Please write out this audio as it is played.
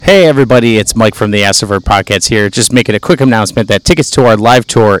Hey everybody, it's Mike from the Astrovert Podcast here. Just making a quick announcement that tickets to our live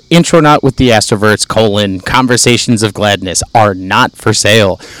tour, Intronaut with the Astroverts, Conversations of Gladness, are not for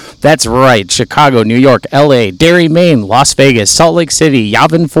sale. That's right, Chicago, New York, LA, Derry, Maine, Las Vegas, Salt Lake City,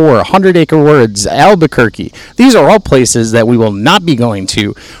 Yavin 4, 100 Acre Woods, Albuquerque. These are all places that we will not be going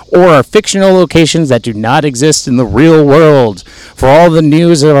to, or are fictional locations that do not exist in the real world. For all the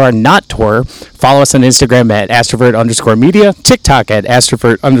news of our not tour, follow us on Instagram at Astrovert_media, TikTok at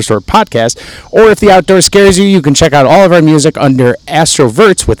Astrovert_podcast, or if the outdoor scares you, you can check out all of our music under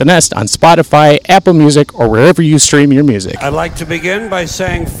Astroverts with an S on Spotify, Apple Music, or wherever you stream your music. I'd like to begin by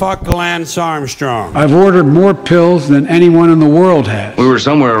saying fuck Lance Armstrong. I've ordered more pills than anyone in the world has. We were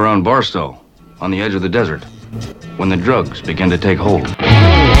somewhere around Barstow, on the edge of the desert, when the drugs began to take hold.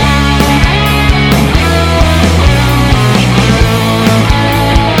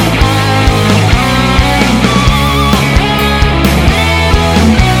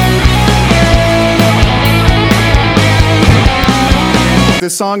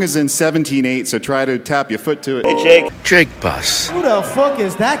 This song is in 17/8, so try to tap your foot to it. Hey, Jake. Jake Buss. Who the fuck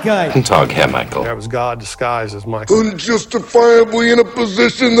is that guy? Dog hair, Michael. That was God disguised as Michael. Unjustifiably in a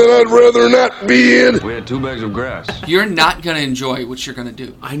position that I'd rather not be in. We had 2 bags of grass. You're not going to enjoy what you're going to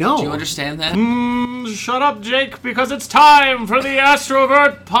do. I know. Do you understand that? Shut up, Jake, because it's time for the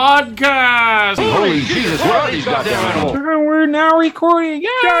Astrovert Podcast. Holy Jesus, where are these goddamn animals? We're now recording. Yeah.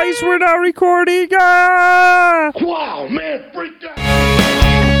 Guys, we're now recording. Yeah. Wow, man, freak out.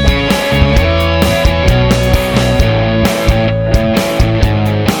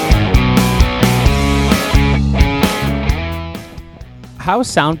 How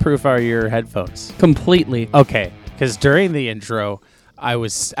soundproof are your headphones? Completely. Okay, because during the intro, I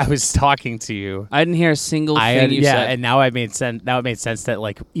was talking to you. I didn't hear a single thing you said. And now it made sense that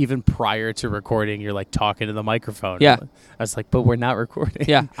like even prior to recording, you're like talking to the microphone. Yeah. I was like, but we're not recording.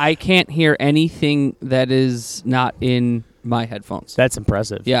 Yeah, I can't hear anything that is not in my headphones. That's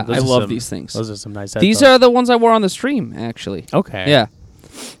impressive. Yeah, I love these things. Those are some nice headphones. These are the ones I wore on the stream, actually. Okay. Yeah.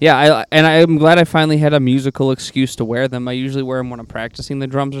 Yeah, I'm glad I finally had a musical excuse to wear them. I usually wear them when I'm practicing the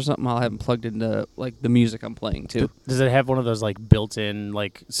drums or something. I'll have them plugged into like the music I'm playing too. Does it have one of those like built-in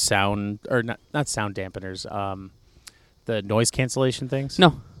like sound or not sound dampeners? The noise cancellation things?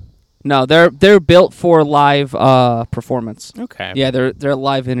 No, they're built for live performance. Okay. Yeah, they're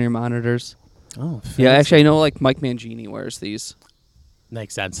live in-ear monitors. Oh. Fancy. Yeah, actually, I know like Mike Mangini wears these.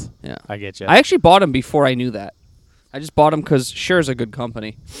 Makes sense. Yeah, I get you. I actually bought them before I knew that. I just bought them because Shure's a good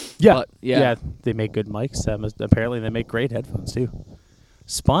company. Yeah. But, yeah. They make good mics. Apparently, they make great headphones, too.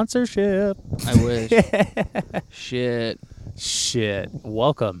 Sponsorship. I wish. Shit.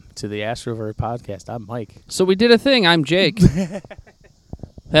 Welcome to the Astrovert Podcast. I'm Mike. So we did a thing. I'm Jake.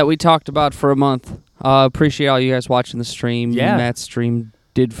 That we talked about for a month. Appreciate all you guys watching the stream. Yeah. Matt's stream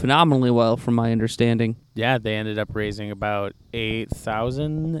did phenomenally well, from my understanding. Yeah, they ended up raising about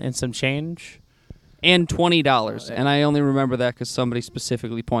 $8,000 and some change. And $20, and I only remember that because somebody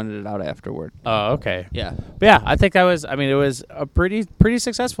specifically pointed it out afterward. Oh, okay. Yeah. But yeah, I think it was a pretty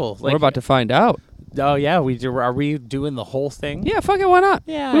successful. We're about to find out. Oh, yeah, are we doing the whole thing? Yeah, fuck it, why not?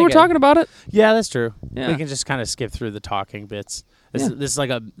 Yeah, we were talking about it. Yeah, that's true. Yeah. We can just kind of skip through the talking bits. This is like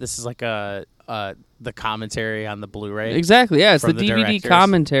the commentary on the Blu-ray. Exactly, yeah, it's the DVD directors.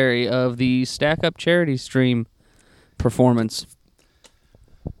 commentary of the Stack Up Charity stream performance.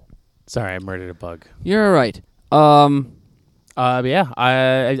 Sorry, I murdered a bug. You're all right.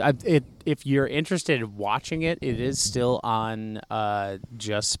 Yeah, if you're interested in watching it, it is still on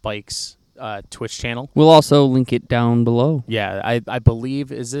Just Spike's Twitch channel. We'll also link it down below. Yeah, I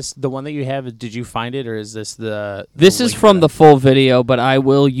believe, is this the one that you have? Did you find it, or is this the This is from the full video, but I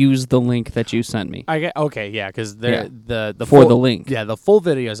will use the link that you sent me. Okay, yeah, because the for full, the link. Yeah, the full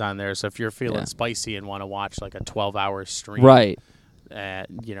video's on there, so if you're feeling spicy and want to watch like a 12-hour stream. Right. I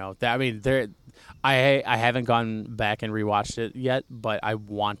haven't gone back and rewatched it yet, but I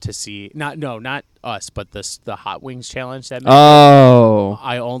want to see not us, but the Hot Wings challenge that.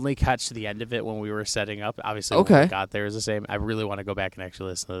 I only catch the end of it when we were setting up. Obviously, when we got there is the same. I really want to go back and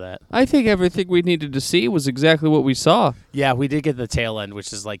actually listen to that. I think everything we needed to see was exactly what we saw. Yeah, we did get the tail end,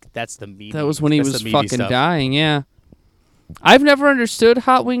 which is like that's the meaty. That was when he was fucking stuff. dying. Yeah, I've never understood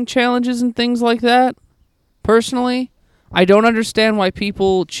hot wing challenges and things like that. Personally, I don't understand why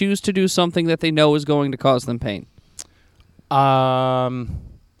people choose to do something that they know is going to cause them pain. I'm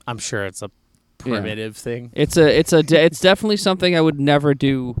sure it's a primitive thing. It's definitely something I would never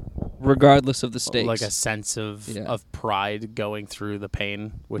do, regardless of the stakes. Like a sense of pride going through the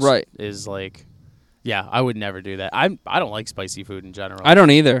pain, which is like, yeah, I would never do that. I don't like spicy food in general. I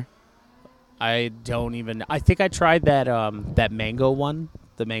don't either. I think I tried that mango one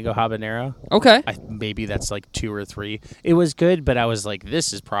the mango habanero. Okay. Maybe that's like 2 or 3. It was good, but I was like,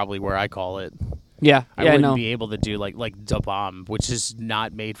 this is probably where I call it. Yeah. I wouldn't be able to do like Da Bomb, which is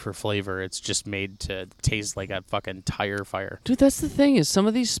not made for flavor. It's just made to taste like a fucking tire fire. Dude, that's the thing is some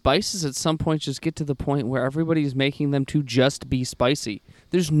of these spices at some point just get to the point where everybody's making them to just be spicy.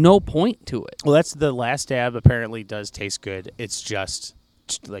 There's no point to it. Well, that's the Last Dab apparently does taste good. It's just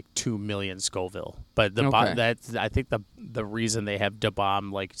like 2 million Scoville. But I think the reason they have Da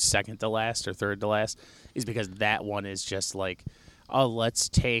Bomb like second to last or third to last is because that one is just like, oh, let's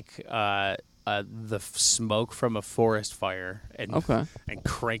take the smoke from a forest fire and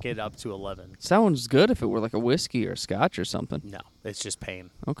crank it up to 11. Sounds good if it were like a whiskey or scotch or something. No, it's just pain.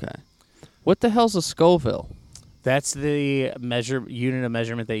 Okay. What the hell's a Scoville? That's the unit of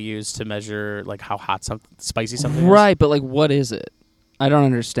measurement they use to measure like how hot spicy something is. Right, but like what is it? I don't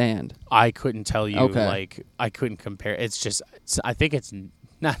understand. I couldn't tell you. Okay. Like I couldn't compare. I think it's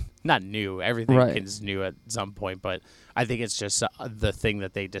not new. Everything is new at some point, but I think it's just the thing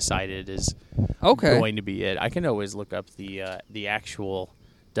that they decided is going to be it. I can always look up the actual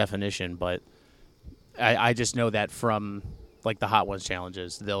definition, but I just know that from like the Hot Ones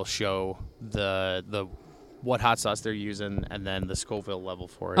challenges, they'll show the what hot sauce they're using and then the Scoville level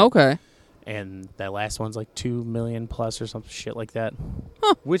for it. Okay. And that last one's like 2 million plus or some shit like that,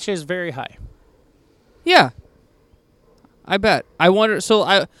 which is very high. Yeah. I bet. I wonder. So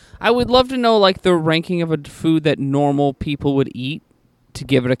I would love to know like the ranking of a food that normal people would eat to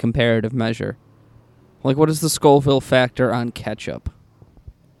give it a comparative measure. Like, what is the Scoville factor on ketchup?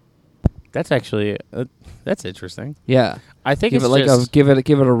 That's actually that's interesting. Yeah, I think give it's it like just, give it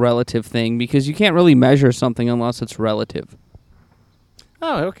a relative thing because you can't really measure something unless it's relative.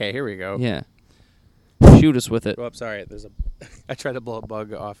 Oh, okay. Here we go. Yeah. Shoot us with it. Oh, I'm sorry. I tried to blow a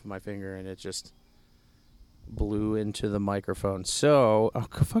bug off of my finger and it just blew into the microphone. So,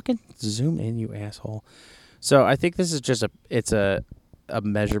 fucking zoom in, you asshole. So, I think this is just a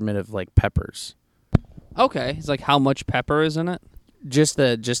measurement of like peppers. Okay, it's like how much pepper is in it? Just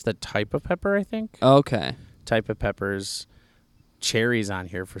the type of pepper, I think. Okay. Type of peppers. Cherries on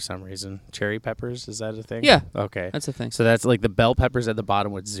here for some reason. Cherry peppers, is that a thing? Yeah. Okay. That's a thing. So that's like the bell peppers at the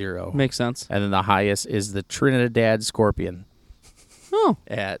bottom with 0. Makes sense. And then the highest is the Trinidad Scorpion. Oh.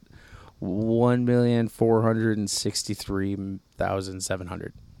 At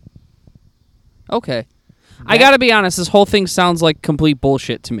 1,463,700. Okay. I gotta be honest, this whole thing sounds like complete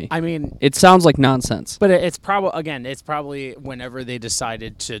bullshit to me. I mean, it sounds like nonsense. But it's probably whenever they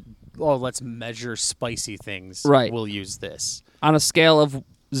decided to, let's measure spicy things, right. We'll use this. On a scale of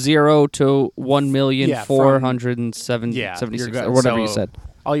 0 to 1,476,000 or whatever you said.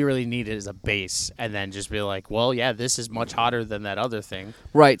 All you really need is a base, and then just be like, well, yeah, this is much hotter than that other thing.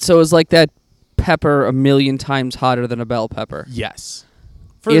 Right, so it's like that pepper 1,000,000 times hotter than a bell pepper. Yes.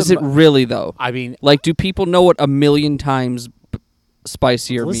 Is it really, though? I mean... Like, do people know what 1,000,000 times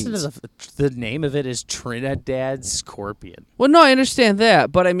spicier means? Listen to the name of it is Trinidad Scorpion. Well, no, I understand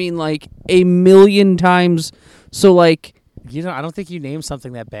that, but I mean, like, 1,000,000 times, so, like... You know, I don't think you name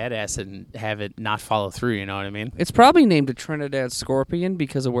something that badass and have it not follow through, you know what I mean? It's probably named a Trinidad Scorpion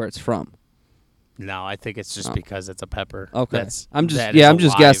because of where it's from. No, I think it's just because it's a pepper. Okay. I'm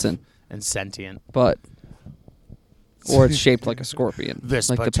just guessing. And sentient. But... Or it's shaped like a scorpion. This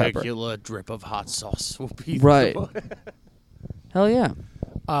like particular drip of hot sauce will be... Right. Hell yeah.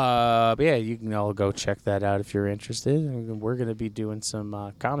 But yeah, you can all go check that out if you're interested. We're going to be doing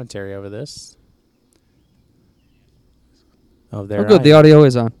some commentary over this. Oh, there. Oh, good. The audio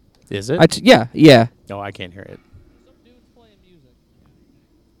is on. Is it? Yeah. No, I can't hear it.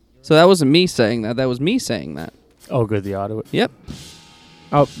 So that wasn't me saying that. That was me saying that. Oh, good. The audio. Yep.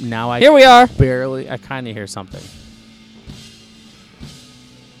 Oh, now Here we are. I kind of hear something.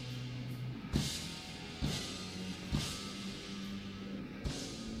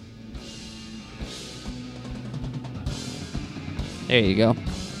 There you go.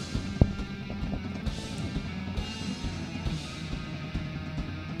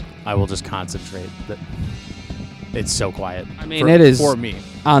 I will just concentrate. It's so quiet. I mean, it is for me.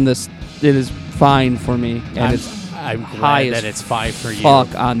 On this, it is fine for me, and I'm high glad as that it's fine for you.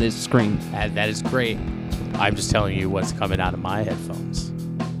 Fuck on this screen. And that is great. I'm just telling you what's coming out of my headphones.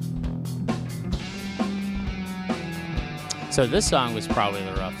 So this song was probably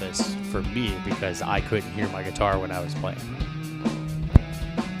the roughest for me because I couldn't hear my guitar when I was playing.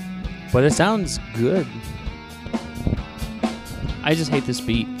 But it sounds good. I just hate this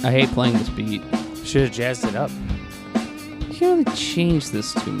beat. I hate playing this beat. Should have jazzed it up. You can't really change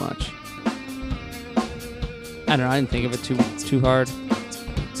this too much. I don't know. I didn't think of it too hard.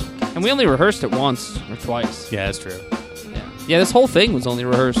 And we only rehearsed it once or twice. Yeah, that's true. Yeah, this whole thing was only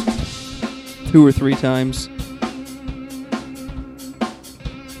rehearsed 2 or 3 times.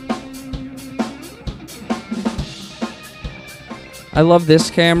 I love this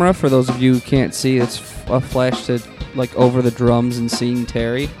camera. For those of you who can't see, it's a flash to like over the drums and seeing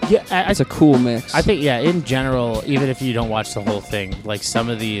Terry. Yeah, it's a cool mix. I think, yeah, in general, even if you don't watch the whole thing, like some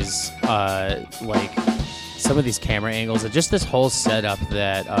of these camera angles and just this whole setup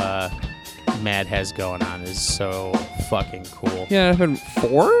that Matt has going on is so fucking cool. Yeah, I've been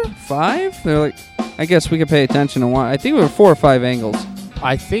 4, 5. They're like, I guess we could pay attention to one. I think we were 4 or 5 angles.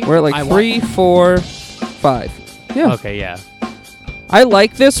 I think we're at like 3, 4, 5. Yeah. Okay, yeah. I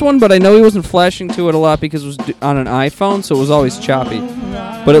like this one, but I know he wasn't flashing to it a lot because it was on an iPhone, so it was always choppy.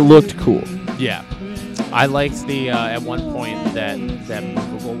 But it looked cool. Yeah. I liked the, at one point, that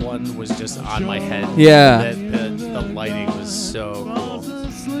movable one was just on my head. Yeah. The lighting was so cool.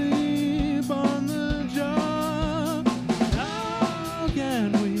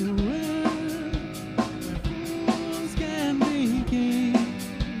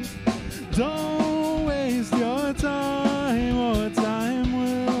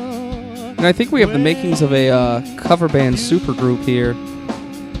 And I think we have the makings of a cover band supergroup here.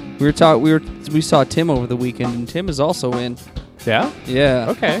 We saw Tim over the weekend, and Tim is also in. Yeah? Yeah.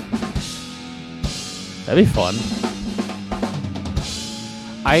 Okay. That'd be fun.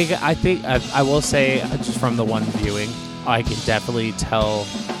 I think I will say, just from the one viewing, I can definitely tell,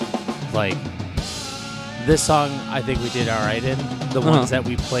 like, this song I think we did all right in. The ones that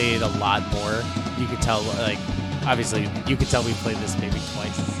we played a lot more, you could tell, like, obviously you could tell we played this maybe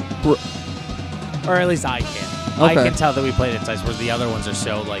twice. Or at least I can. Okay. I can tell that we played it twice, where the other ones are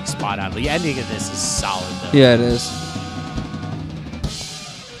so, like, spot on. The ending of this is solid, though. Yeah, it is.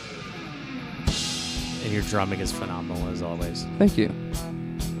 And your drumming is phenomenal, as always. Thank you.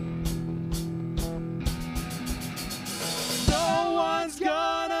 No one's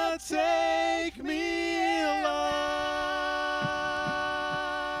gonna take me alive.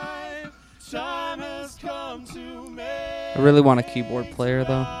 Time has come to make. I really want a keyboard player,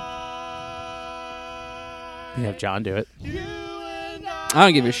 though. We have John do it. I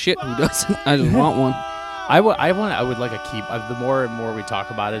don't give a shit who doesn't. I just want one. I would like a key. The more and more we talk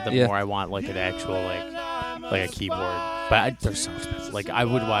about it, the more I want like an actual like a keyboard. But they're so expensive. Like I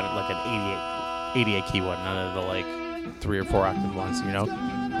would want like an 88 keyboard, none of the like 3 or 4 octave ones. You know.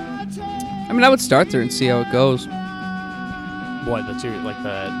 I mean, I would start there and see how it goes. What the 2 like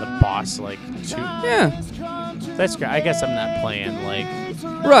the Boss like 2? Yeah. That's great. I guess I'm not playing like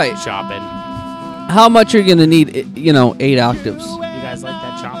shopping. How much are you gonna need? 8 octaves. You guys like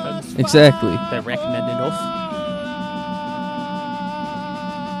that chopping? Exactly. That recommend enough?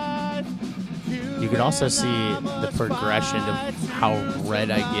 You can also see the progression of how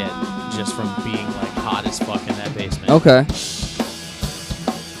red I get just from being like hot as fuck in that basement. Okay.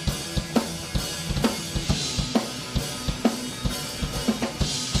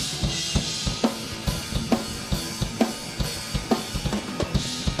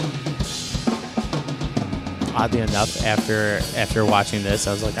 Oddly enough, after watching this,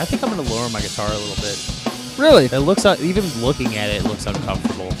 I was like, I think I'm going to lower my guitar a little bit. Really? It looks, even looking at it, it looks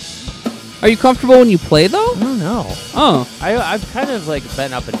uncomfortable. Are you comfortable when you play, though? I don't know. Oh. I've kind of, like,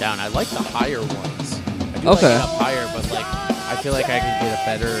 been up and down. I like the higher ones. I do like it up higher, but, like, I feel like I could get a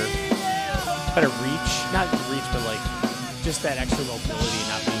better reach. Not reach, but, like, just that extra mobility,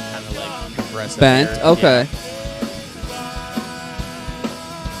 not being kind of, like, compressed. Bent? Okay. Yeah.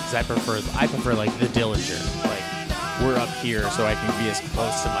 I prefer like the Dillinger. Like we're up here, so I can be as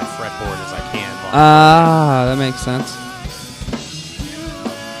close to my fretboard as I can. That makes sense.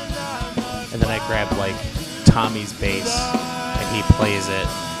 And then I grab like Tommy's bass, and he plays it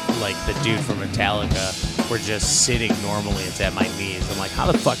like the dude from Metallica. We're just sitting normally. It's at my knees. I'm like,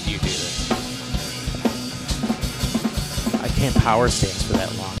 how the fuck do you do this? I can't power stance for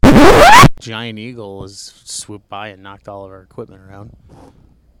that long. Giant Eagle has swooped by and knocked all of our equipment around.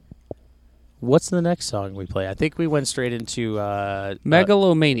 What's the next song we play? I think we went straight into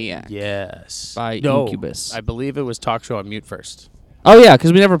Megalomaniac. Yes. By Incubus. I believe it was Talk Show on Mute first. Oh, yeah,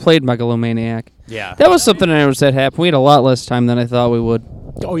 because we never played Megalomaniac. Yeah. That was something I noticed that happened. We had a lot less time than I thought we would.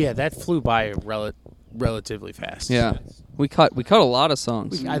 Oh, yeah, that flew by relatively fast. Yeah. We cut a lot of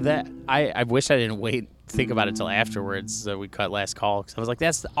songs. I wish I didn't think about it till afterwards that we cut Last Call, because I was like,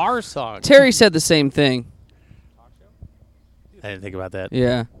 that's our song. Terry said the same thing. I didn't think about that.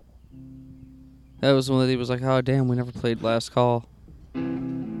 Yeah. That was one that he was like, oh, damn, we never played Last Call.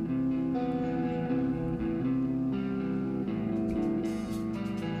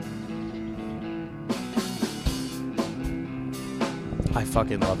 I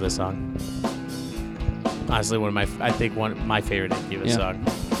fucking love this song. honestly one of my favorite Incubus song.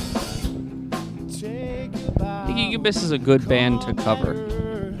 I think Incubus is a good band to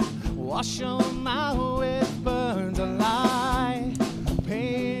cover. Wash on my with burns a lie.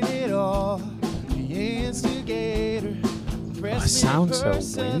 Paint it all. The instigator. It sounds so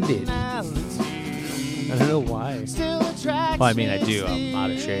winded. I don't know why. Well, I mean, I do. I'm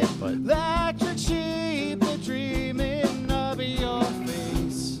out of shape, but. Electric sheep, the dreaming of your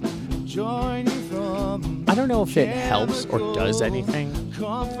face. Join you from. I don't know if it helps or does anything,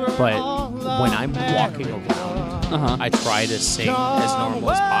 but when I'm walking around, I try to sing as normal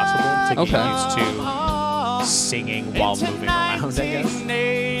as possible to get used to singing while moving around, I guess.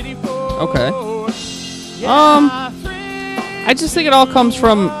 Okay. I just think it all comes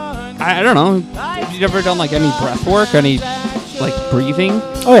from, I don't know. Have you ever done like any breath work, any like breathing?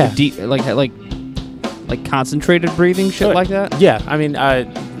 Oh yeah. Deep, like concentrated breathing, shit like that. Yeah, I mean,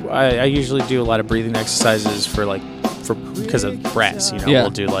 I usually do a lot of breathing exercises because of breaths. You know, we'll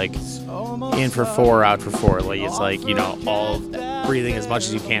do like in for 4, out for 4. Like it's like, you know, all breathing as much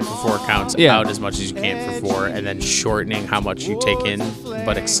as you can for 4 counts, out as much as you can for 4, and then shortening how much you take in,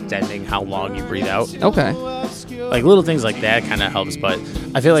 but extending how long you breathe out. Okay. Like little things like that kind of helps, but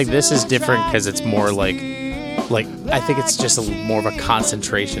I feel like this is different because it's more like I think it's just more of a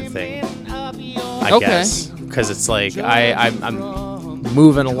concentration thing. I guess because it's like I'm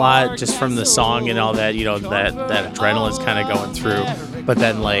moving a lot just from the song and all that, you know, that adrenaline's kind of going through, but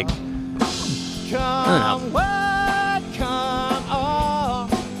then like I don't know.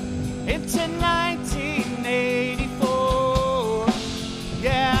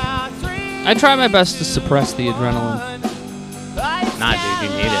 I try my best to suppress the adrenaline. Nah, dude,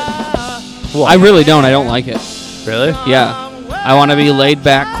 you need it. Well, I really don't. I don't like it. Really? Yeah. I want to be laid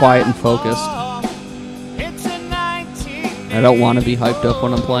back, quiet, and focused. I don't want to be hyped up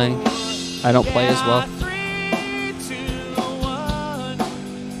when I'm playing. I don't play as well.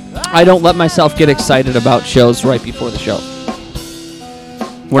 I don't let myself get excited about shows right before the show.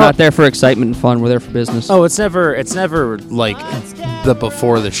 We're not there for excitement and fun. We're there for business. Oh, it's never like the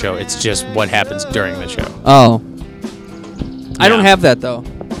before the show. It's just what happens during the show. Oh. I don't have that, though.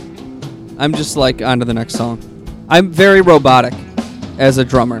 I'm just like, on to the next song. I'm very robotic as a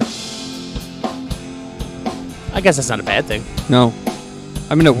drummer. I guess that's not a bad thing. No.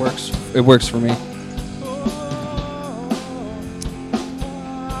 I mean, it works. It works for me.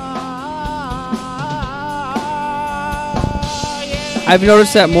 I've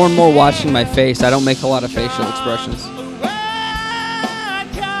noticed that more and more watching my face. I don't make a lot of facial expressions.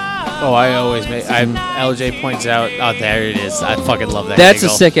 Oh, I always make. LJ points out. Oh, there it is. I fucking love that. That's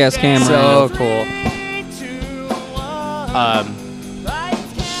angle. a sick ass camera. So cool.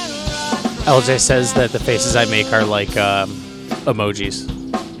 LJ says that the faces I make are like emojis.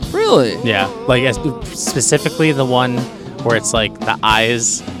 Really? Yeah. Like specifically the one where it's like the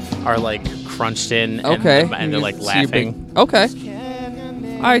eyes are like crunched in. Okay. And they're like laughing. Okay.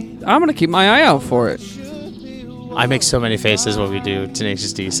 I'm gonna keep my eye out for it. I make so many faces when we do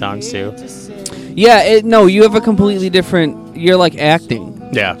Tenacious D songs too. Yeah, no, you have a completely different. You're like acting.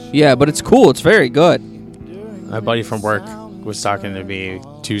 Yeah. Yeah, but it's cool. It's very good. My buddy from work was talking to me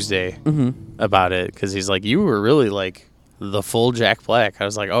Tuesday about it because he's like, "You were really like the full Jack Black." I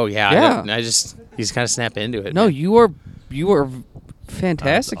was like, "Oh yeah." He's kind of snapped into it. No, man. you are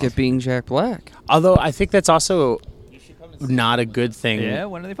fantastic at being Jack Black. Although I think that's also not a good thing. Yeah,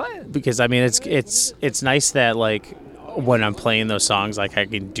 when are they playing? Because I mean, it's nice that like when I'm playing those songs, like I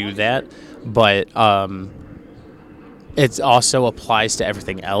can do that, but it also applies to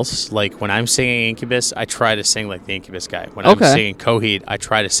everything else. Like when I'm singing Incubus, I try to sing like the Incubus guy. When I'm singing Coheed, I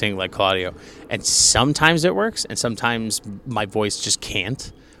try to sing like Claudio. And sometimes it works, and sometimes my voice just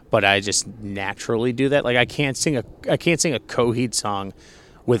can't. But I just naturally do that. Like I can't sing a Coheed song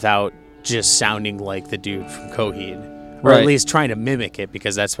without just sounding like the dude from Coheed. Or at least trying to mimic it,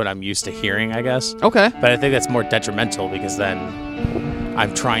 because that's what I'm used to hearing, I guess. Okay. But I think that's more detrimental, because then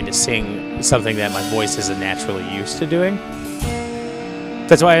I'm trying to sing something that my voice isn't naturally used to doing.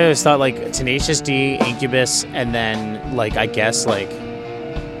 That's why I always thought, like, Tenacious D, Incubus, and then, like, I guess, like,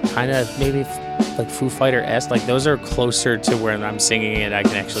 kind of maybe, like, Foo Fighter-esque. Like, those are closer to where I'm singing it. I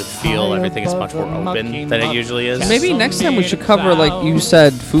can actually feel everything is much more open than it usually is. Maybe next time we should cover, like you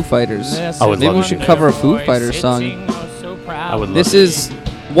said, Foo Fighters. I would Maybe love we should cover a Foo Fighters song. I would love This is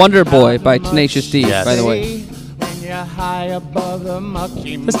Wonder Boy by Tenacious D, by the way.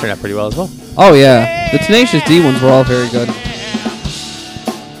 This turned out pretty well as well. Oh, yeah. The Tenacious D ones were all very good.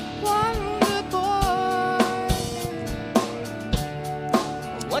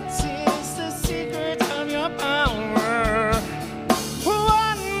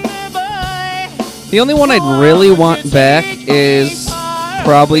 The only one I'd really want back is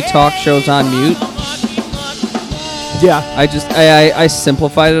probably talk shows on mute. Yeah. I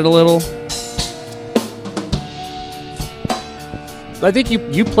simplified it a little. I think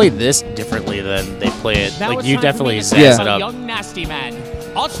you played this differently than they play it. Now like it's you time for definitely me to zazz talk it about up. Young nasty man.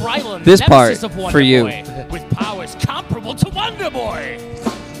 Ultra-Island, This nemesis part of Wonder for you. Boy, with powers comparable to Wonder Boy.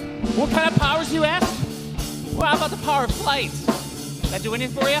 What kind of powers, you ask? Well, how about the power of flight? That do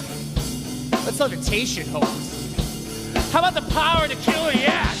anything for you? That's levitation, Holmes. How about the power to kill a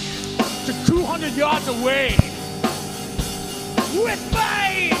yak to 200 yards away with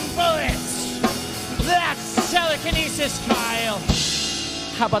flying bullets? That's telekinesis, Kyle.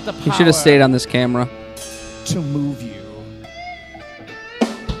 How about the power You should have stayed on this camera. to move you?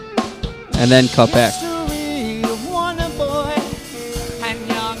 And then cut back. Mystery of Wonder Boy and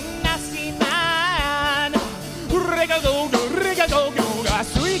young nasty man.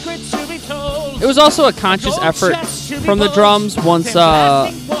 Secret to be told. It was also a conscious effort from the drums once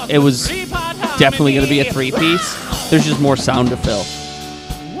it was definitely going to be a three-piece. There's just more sound to fill.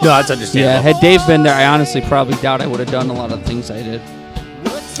 No, that's understandable. Yeah, had Dave been there, I honestly probably doubt I would have done a lot of the things I did.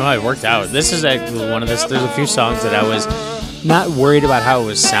 Oh, it worked out. This is actually one of this. There's a few songs that I was not worried about how it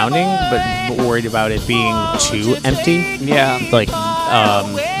was sounding, but worried about it being too empty. Yeah. Like,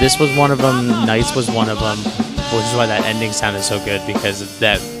 this was one of them. Nights was one of them, which is why that ending sounded so good, because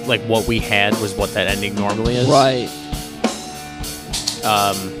that, like, what we had was what that ending normally is. Right.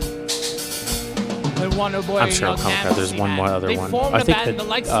 I'm sure I'll come across. There's one more other one. I think that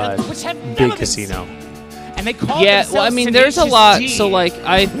Big Casino. And they call Yeah, well, I mean, there's a lot. So, like,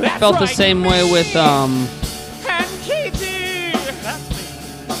 I felt the same way with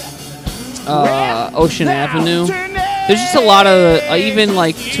Ocean Avenue. There's just a lot of, even,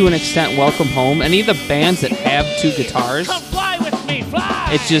 like, to an extent, Welcome Home. Any of the bands that have two guitars,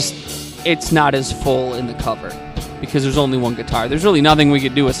 it's not as full in the cover because there's only one guitar. There's really nothing we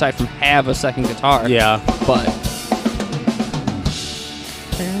could do aside from have a second guitar. Yeah. But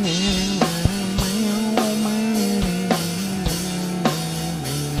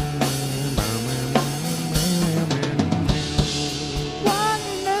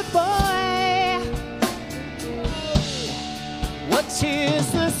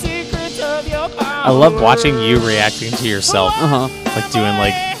I love watching you reacting to yourself. Uh-huh. Like doing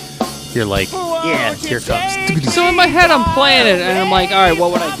like, you're like, yeah, here it comes. So in my head, I'm playing it, and I'm like, all right,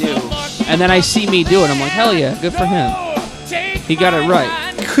 what would I do? And then I see me do it. I'm like, hell yeah, good for him. He got it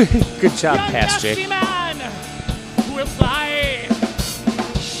right. Good job, Pass Jake. We'll fly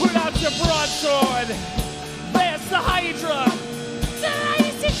without your broadsword. There's the Hydra.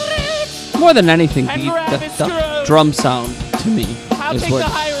 More than anything, the drum sound to me is what.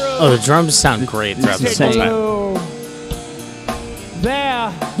 Oh, the drums sound great throughout the whole time.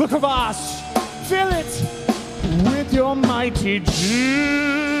 There, the crevasse. Fill it with your mighty juice.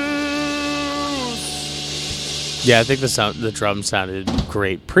 Yeah, I think the drum sounded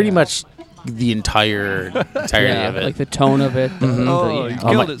great. Pretty much the entirety of it. Like the tone of it. You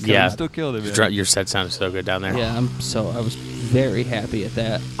killed it. Yeah, You still killed it. Man. your set sounded so good down there. Yeah, I was very happy at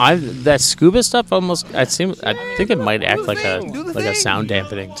that. That scuba stuff almost. I think it might act like a sound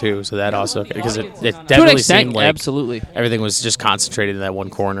dampening too. So that also, because it definitely seemed like absolutely everything was just concentrated in that one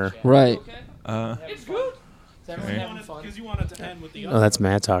corner. Right. It's good. Because you want it to end with the Oh, that's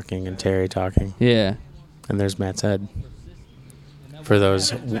Matt talking and Terry talking. Yeah. And there's Matt's head. For those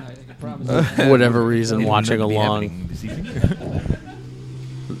whatever reason watching along.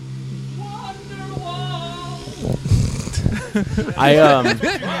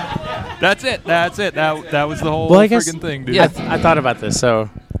 That's it. That was the whole friggin' thing, dude. Yeah, I thought about this. So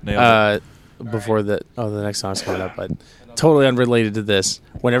before the next song's coming up, but totally unrelated to this.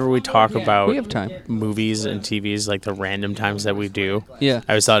 Whenever we talk about we have time. Movies and TVs, like the random times that we do, yeah,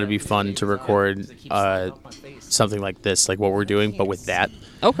 I always thought it'd be fun to record something like this, like what we're doing, but with that.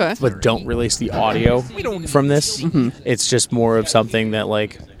 Okay. But don't release the audio from this. Mm-hmm. It's just more of something that,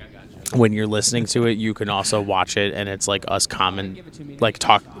 like, when you're listening to it, you can also watch it, and it's like us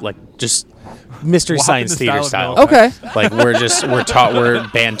talk, like just Mystery Science Theater style. Okay. Like we're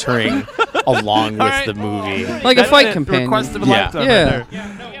bantering along with the movie. Like a fight companion. Request of a lifetime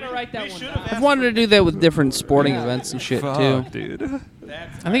right there. I've wanted to do that with different sporting events and shit too. Dude.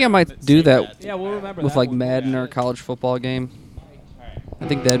 I think I might do that with like Madden or a college football game. I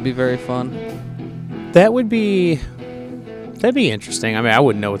think that'd be very fun. That'd be interesting. I mean, I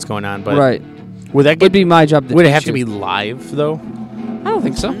wouldn't know what's going on, but right. Would that be my job? Would it have to be live though? I don't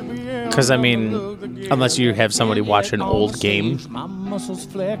think so. Because, I mean, unless you have somebody watch an old game.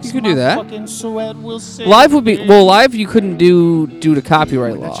 You could do that. Live would be... Well, live you couldn't do due to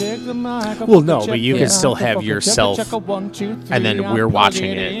copyright law. Well, no, but you could still have yourself, and then we're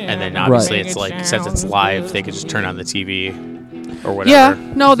watching it, and then obviously it's like, since it's live, they could just turn on the TV or whatever.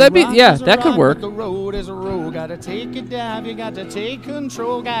 Yeah, no, that'd be... Yeah, that could work. The road is a road, gotta take a dive, you got to take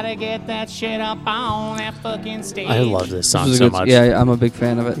control, gotta get that shit up on that fucking stage. I love this song This is so good- much. Yeah, I'm a big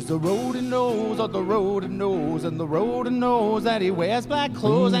fan of it. The road knows, or the road knows, and the road knows that he wears black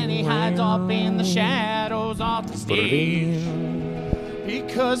clothes and he hides up in the shadows of the stage.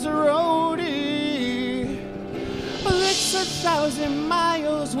 Because the roadie licks 1,000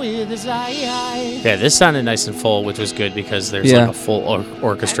 miles with his eyes. Yeah, this sounded nice and full, which was good because there's like a full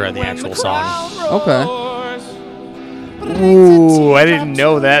orchestra of the actual song. Okay. Ooh, I didn't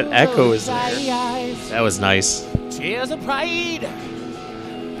know that echo was there. That was nice. Tears of pride,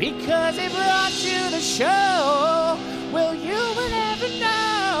 because he brought you the show. Well, you will never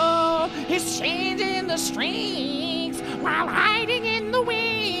know. He's changing the strings while hiding in the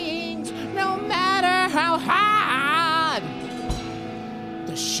wings. No matter how hard,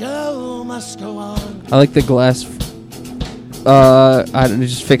 the show must go on. I like the glass. I'm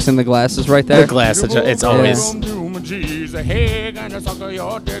just fixing the glasses right there. The glass, it's always...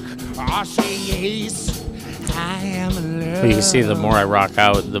 But you can see the more I rock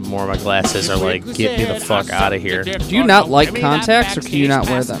out, the more my glasses are like, get me the fuck out of here. Do you not like contacts, or can you not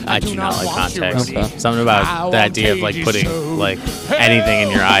wear them? I do not like contacts. Okay. Something about the idea of like putting like anything in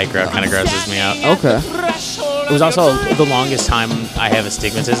your eye kind of grosses me out. Okay. It was also the longest time I have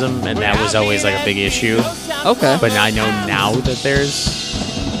astigmatism, and that was always like a big issue. Okay. But I know now that there's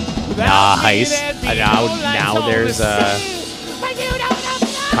now there's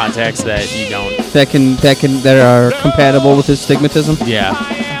contacts that you don't that are compatible with astigmatism. Yeah,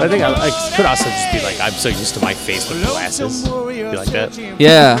 but I think I could also just be like, I'm so used to my face with glasses. Be like that.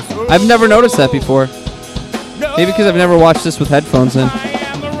 Yeah, I've never noticed that before. Maybe because I've never watched this with headphones in.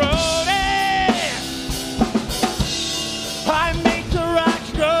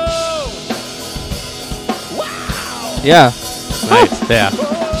 Yeah. Nice. Yeah.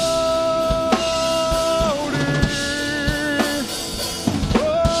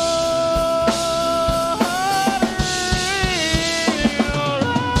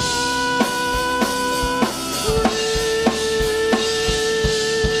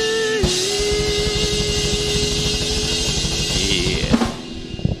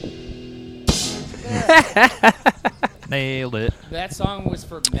 Nailed it. That song was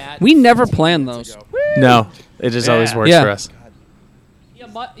for Matt. We never planned those. No, it just always works for us.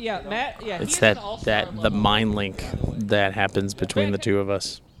 Yeah, Matt. Yeah, It's the mind link that happens between the two of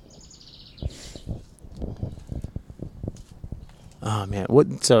us. Oh man,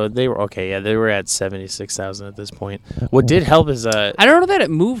 what? So they were okay. Yeah, they were at 76,000 at this point. What did help is I don't know that it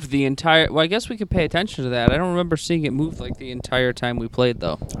moved the entire. Well, I guess we could pay attention to that. I don't remember seeing it move like the entire time we played,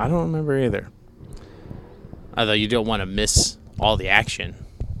 though. I don't remember either. Although you don't want to miss all the action,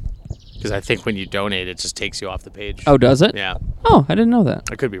 because I think when you donate, it just takes you off the page. Oh, does it? Yeah. Oh, I didn't know that.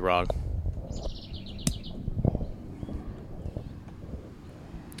 I could be wrong.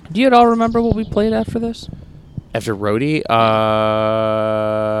 Do you at all remember what we played after this? After Roadie,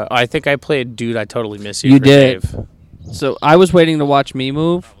 I think I played Dude, I Totally Miss You. You for did. Dave. So I was waiting to watch me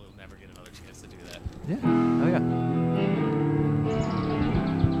move. We'll never get another chance to do that. Yeah. Oh yeah.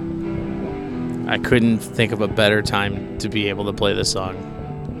 I couldn't think of a better time to be able to play this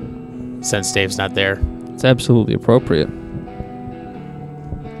song since Dave's not there. It's absolutely appropriate.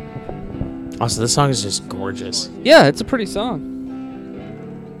 Also, this song is just gorgeous. Yeah, it's a pretty song.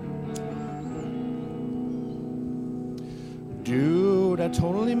 Dude, I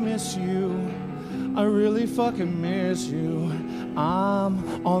totally miss you. I really fucking miss you.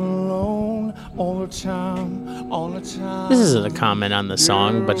 I'm all alone all the time. This isn't a comment on the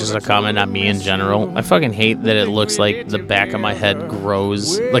song, but just a comment on me in general. I fucking hate that it looks like the back of my head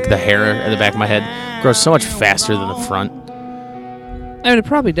grows, like the hair at the back of my head grows so much faster than the front. I mean, it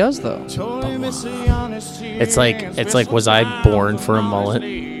probably does, though. It's like, was I born for a mullet?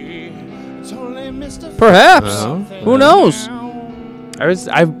 Perhaps. Who knows?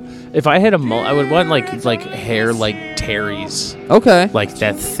 If I had a mullet, I would want like hair like Terry's. Okay. Like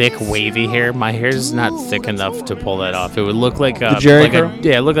that thick wavy hair. My hair's not thick enough to pull that off. It would look like a Jerry like curl?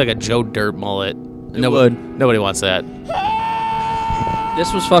 it look like a Joe Dirt mullet. Nobody wants that.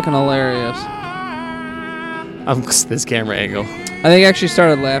 This was fucking hilarious. This camera angle. I think I actually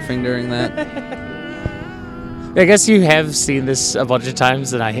started laughing during that. I guess you have seen this a bunch of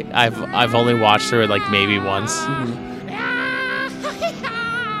times, and I've only watched her like maybe once. Mm-hmm.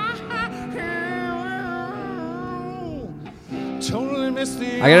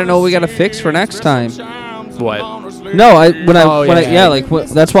 I gotta know what we gotta fix for next time. What? No,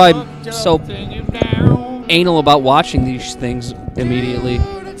 that's why I'm so anal about watching these things immediately.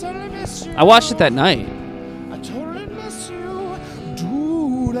 I watched it that night.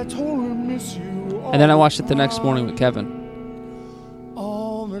 And then I watched it the next morning with Kevin.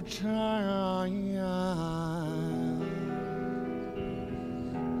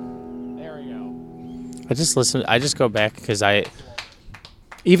 I just go back because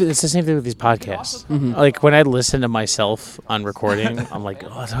it's the same thing with these podcasts. Mm-hmm. Like when I listen to myself on recording, I'm like,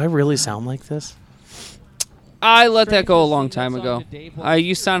 oh, do I really sound like this? I let that go a long time ago.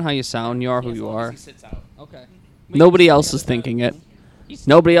 You sound how you sound. You are who you are. Okay. Nobody else is thinking it.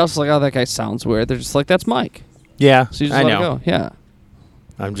 Nobody else is like, oh, that guy sounds weird. They're just like, that's Mike. Yeah, so you just let it go. Yeah.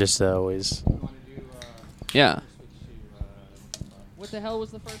 I'm just always. Yeah. What the hell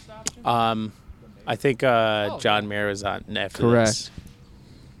was the first option? I think John Mayer was on Netflix. Correct.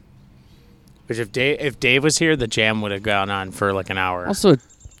 Which if Dave was here, the jam would have gone on for like an hour. Also,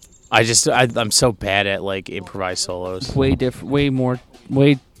 I'm so bad at like improvised solos. Way different, way more,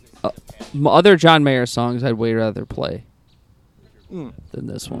 other John Mayer songs I'd way rather play than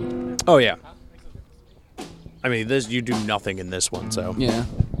this one. Oh yeah. I mean, you do nothing in this one, so yeah.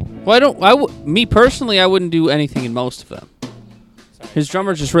 Well, me personally, I wouldn't do anything in most of them. His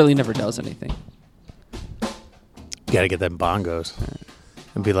drummer just really never does anything. You gotta get them bongos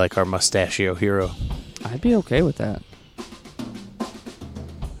and be like our mustachio hero. I'd be okay with that.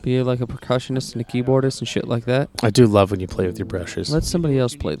 Be like a percussionist and a keyboardist and shit like that. I do love when you play with your brushes. Let somebody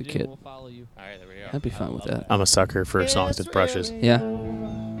else play the kit. I'd be fine with that. I'm a sucker for songs with brushes. Yeah.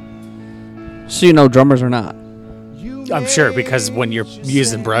 So you know drummers are not. I'm sure, because when you're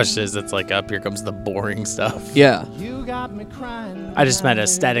using brushes, it's like, up here comes the boring stuff. Yeah. I just meant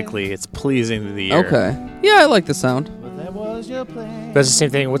aesthetically, it's pleasing to the ear. Okay. Yeah, I like the sound. That's the same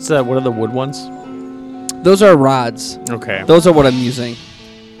thing. What are the wood ones? Those are rods. Okay. Those are what I'm using.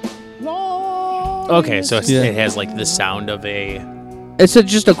 Okay, so it has like the sound of a... It's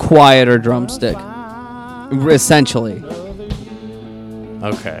just a quieter drumstick, essentially.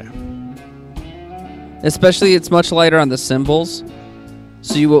 Okay. Especially, it's much lighter on the cymbals,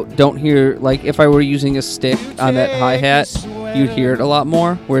 so you don't hear, like, if I were using a stick on that hi-hat, you'd hear it a lot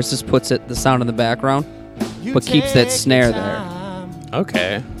more, whereas this puts the sound in the background, but keeps that snare there.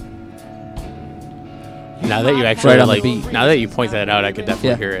 Okay. Now that you actually, now that you point that out, I could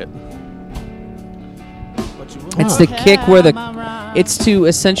definitely hear it. It's the kick it's to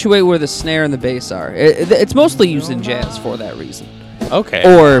accentuate where the snare and the bass are. It's mostly used in jazz for that reason. Okay.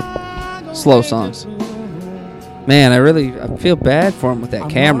 Or slow songs. Man, I feel bad for him with that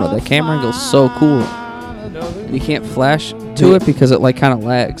camera. That camera angle's so cool. And you can't flash to it because it like kind of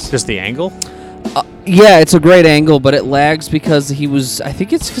lags. Just the angle? Yeah, it's a great angle, but it lags because I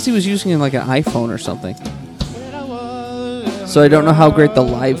think it's because he was using like an iPhone or something. So I don't know how great the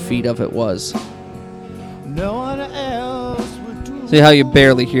live feed of it was. See how you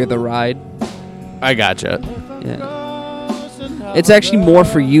barely hear the ride? I gotcha. Yeah. It's actually more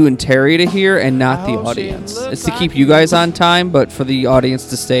for you and Terry to hear and not the audience. It's to keep you guys on time, but for the audience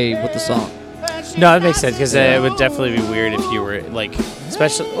to stay with the song. No, that makes sense, because it would definitely be weird if you were, like,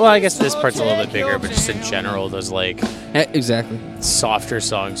 especially... Well, I guess this part's a little bit bigger, but just in general, those, like... Exactly. Softer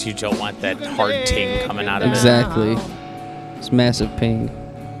songs, you don't want that hard ting coming out of it. Exactly. It's massive ping.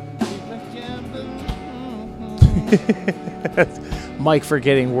 Mike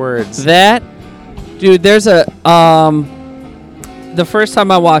forgetting words. Dude, there's a... The first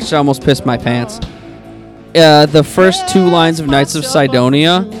time I watched it, I almost pissed my pants. The first two lines of Knights of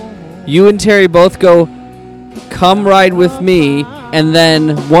Sidonia, you and Terry both go, "Come ride with me," and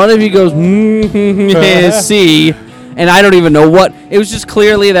then one of you goes, "See," and I don't even know what. It was just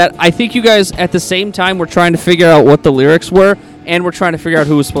clearly that I think you guys at the same time were trying to figure out what the lyrics were, and we're trying to figure out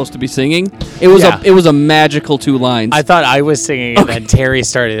who was supposed to be singing. It was a magical 2 lines. I thought I was singing, and then Terry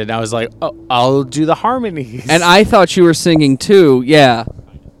started, and I was like, "Oh, I'll do the harmonies." And I thought you were singing too. Yeah,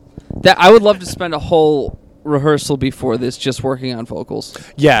 that I would love to spend a whole rehearsal before this just working on vocals.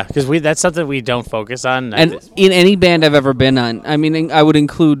 Yeah, because that's something we don't focus on. And in any band I've ever been on, I mean, I would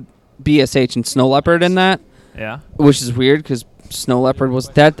include BSH and Snow Leopard in that. Yeah, which is weird because Snow Leopard was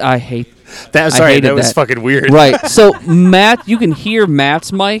that. I hate that. Sorry, that was fucking weird. Right. So Matt, you can hear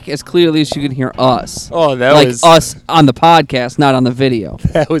Matt's mic as clearly as you can hear us. Oh, that like was us on the podcast, not on the video.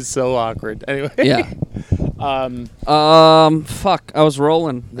 That was so awkward. Anyway. Yeah. Fuck. I was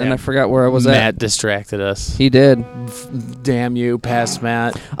rolling and I forgot where I was Matt at. Matt distracted us. He did. Damn you, past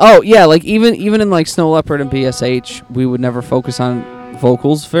Matt. Oh yeah, like even in like Snow Leopard and BSH, we would never focus on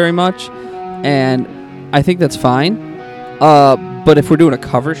vocals very much, and I think that's fine. But if we're doing a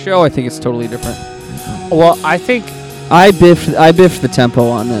cover show, I think it's totally different. Well, I think I biffed the tempo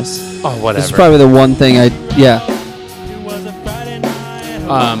on this. Oh, whatever. This is probably the one thing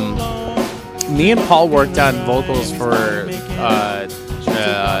me and Paul worked on vocals for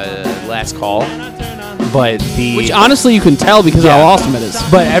Last Call, but which honestly you can tell because of how awesome it is.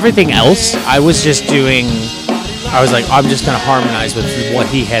 But everything else, I was just doing. I was like, I'm just gonna harmonize with what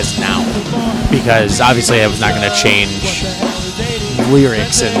he has now, because obviously I was not gonna change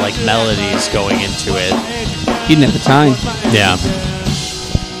lyrics and like melodies going into it. He didn't have the time. Yeah.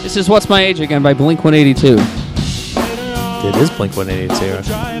 This is What's My Age Again by Blink-182. It is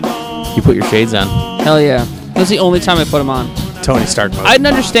Blink-182. You put your shades on. Hell yeah. That's the only time I put them on. Tony Stark mode. I didn't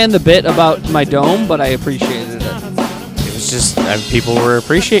understand the bit about my dome, but I appreciated it. It was just people were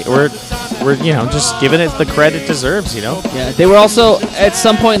just giving it the credit it deserves, you know. Yeah, they were also at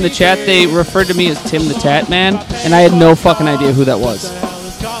some point in the chat they referred to me as Tim the Tat Man, and I had no fucking idea who that was.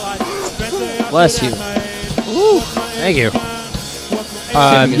 Bless you. Ooh, thank you.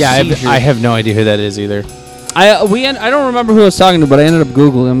 I have no idea who that is either. I don't remember who I was talking to, but I ended up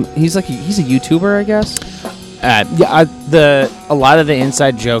Googling him. He's a YouTuber, I guess. A lot of the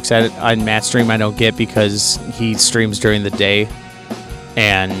inside jokes on Matt's stream I don't get because he streams during the day,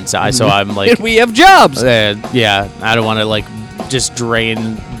 and so I'm like, we have jobs. Yeah, I don't want to like just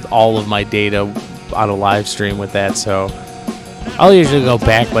drain all of my data on a live stream with that. So I'll usually go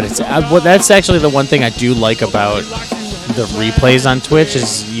back, but that's actually the one thing I do like about the replays on Twitch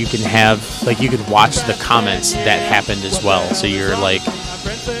is you can watch the comments that happened as well. So you're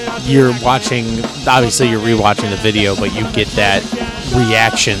watching, obviously you're rewatching the video, but you get that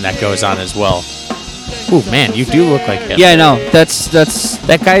reaction that goes on as well. Ooh, man, you do look like him. Yeah, I know. That's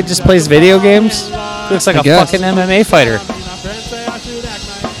that guy just plays video games? Looks like a fucking MMA fighter.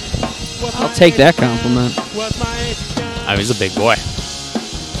 I'll take that compliment. I mean, he's a big boy.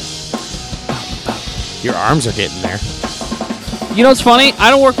 Your arms are getting there. You know what's funny? I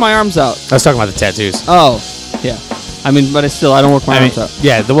don't work my arms out. I was talking about the tattoos. Oh, yeah. I mean, but I don't work my arms out.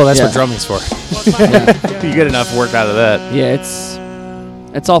 Yeah, well, that's what drumming's for. You get enough work out of that. Yeah,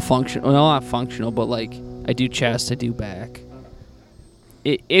 it's all functional. Well, not functional, but like I do chest, I do back.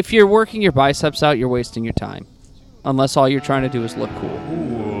 If you're working your biceps out, you're wasting your time. Unless all you're trying to do is look cool.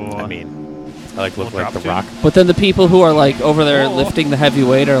 Ooh. I mean, I look like The Rock. But then the people who are like over there lifting the heavy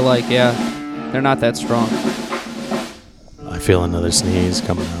weight are like, yeah, they're not that strong. I feel another sneeze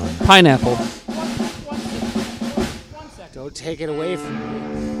coming on. Pineapple. Don't take it away from me.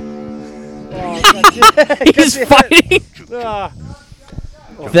 He's fighting.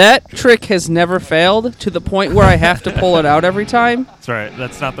 That trick has never failed to the point where I have to pull it out every time. That's right.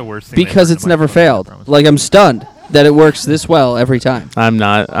 That's not the worst thing. Because it's never failed. Like, I'm stunned that it works this well every time. I'm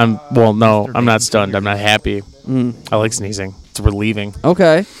not stunned. I'm not happy. I like sneezing. It's relieving.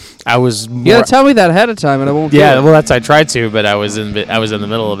 Okay. I was You gotta tell me that ahead of time and I won't do it. Well, I tried to, but I was in the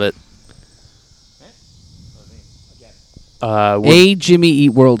middle of it. A Jimmy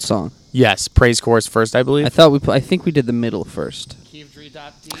Eat World song. Yes, praise chorus first, I believe. I think we did the middle first.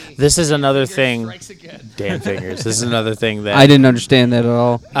 This is another thing. Dan fingers. This is another thing that I didn't understand that at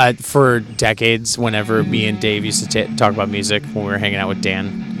all. For decades, whenever me and Dave used to talk about music when we were hanging out with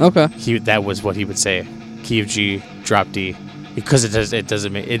Dan, that was what he would say: key of G, drop D, because it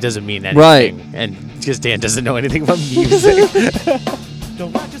doesn't mean anything, right? And because Dan doesn't know anything about music. This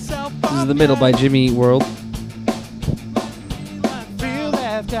is the middle by Jimmy Eat World.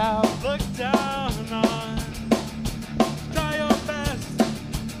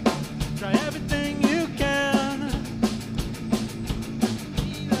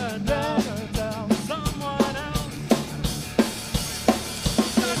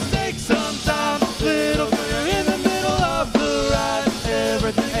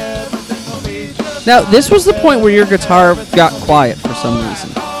 Now, this was the point where your guitar got quiet for some reason.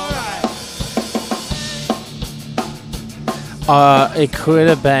 It could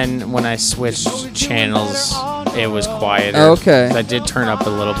have been when I switched channels. It was quieter. Okay. I did turn up a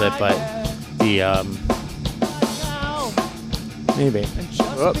little bit, but the maybe.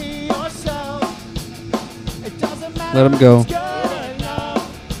 Oh. Let him go.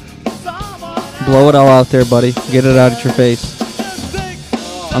 Blow it all out there, buddy. Get it out of your face.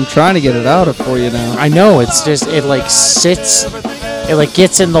 I'm trying to get it out for you now. I know, it's just, it like sits, it like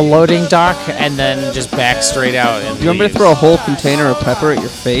gets in the loading dock and then just backs straight out. And you want me to throw a whole container of pepper at your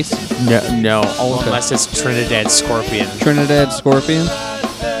face? No, unless it's Trinidad Scorpion. Trinidad Scorpion?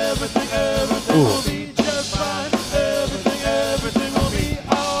 Ooh.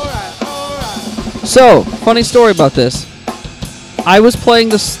 So, funny story about this. I was playing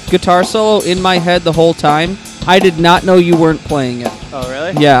this guitar solo in my head the whole time, I did not know you weren't playing it. Oh,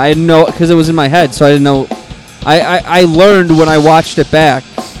 really? Yeah, I didn't know because it was in my head, so I didn't know. I learned when I watched it back.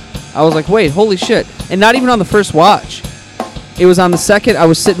 I was like, wait, holy shit. And not even on the first watch. It was on the second. I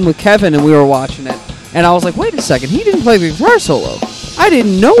was sitting with Kevin and we were watching it. And I was like, wait a second, he didn't play the guitar solo. I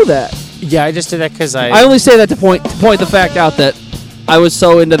didn't know that. Yeah, I just did that because I only say that to point the fact out that I was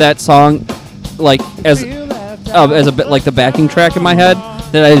so into that song, like as a bit like the backing track in my head,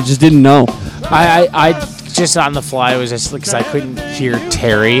 that I just didn't know. I just on the fly was just because I couldn't hear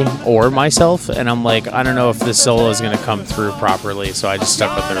Terry or myself, and I'm like, I don't know if the solo is going to come through properly, so I just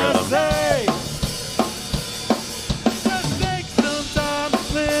stuck with the rhythm.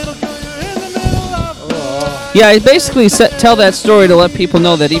 Yeah, I basically tell that story to let people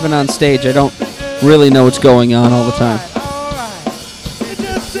know that even on stage, I don't really know what's going on all the time.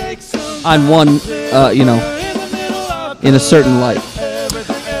 On one, in a certain light.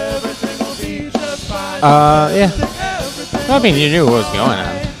 Yeah. I mean, you knew what was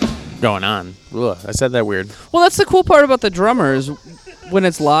going on. Ugh, I said that weird. Well, that's the cool part about the drummer is when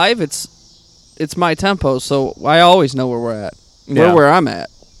it's live, it's my tempo, so I always know where we're at. Yeah. Where I'm at.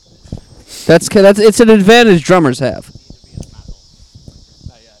 That's it's an advantage drummers have.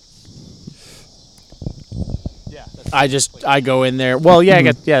 I go in there. Well, yeah,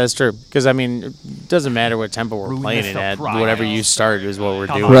 that's true. Because I mean, it doesn't matter what tempo we're playing it at. Whatever you start is what we're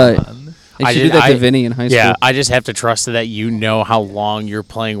doing. Right. I should do that to Vinny in high school. Yeah, I just have to trust that you know how long you're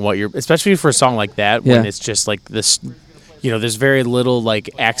playing what you're, especially for a song like that when it's just like this. There's very little like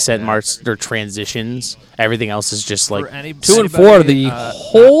accent marks or transitions. Everything else is just like 2 and 4 the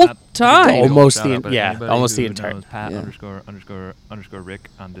whole time. Almost the entire. Pat __ Rick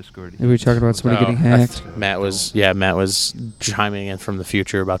on Discord. Maybe we're talking about somebody getting hacked. Matt was chiming in from the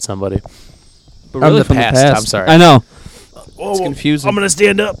future about somebody. But really from the past. I'm sorry. I know. It's confusing. I'm gonna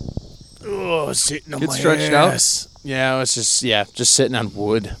stand up. Oh, sitting on Get my stretched ass. Yeah, it's just sitting on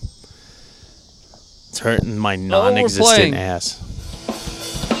wood. It's hurting my non-existent ass.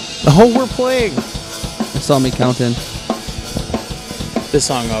 Oh, we're playing. I saw me count in. This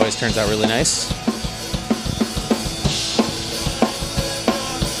song always turns out really nice.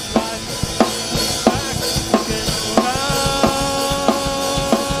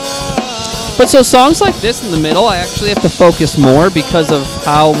 But so songs like this in the middle, I actually have to focus more because of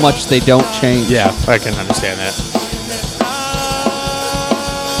how much they don't change. Yeah, I can understand that.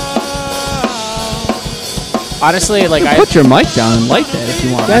 Honestly, like I put your mic down and light that if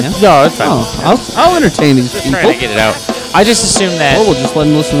you want. No, it's fine. I'll entertain these people. Trying to get it out. I just assume that. Or we'll just let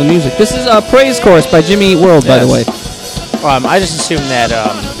them listen to the music. This is a Praise Chorus by Jimmy Eat World, by the way. I just assume that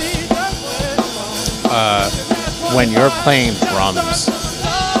when you're playing drums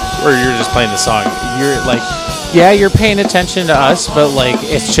or you're just playing the song, you're like, yeah, you're paying attention to us, but like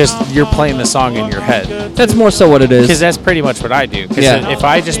it's just you're playing the song in your head. That's more so what it is. Because that's pretty much what I do. Because if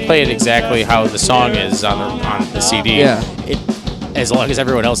I just play it exactly how the song is on the CD, as long as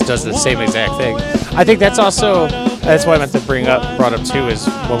everyone else does the same exact thing, I think that's why I meant to brought up too is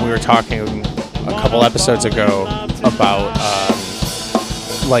when we were talking a couple episodes ago about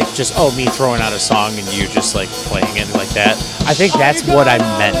like just me throwing out a song and you just like playing it like that. I think that's what I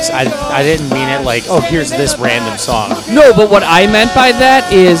meant. I didn't mean it like, here's this random song. No, but what I meant by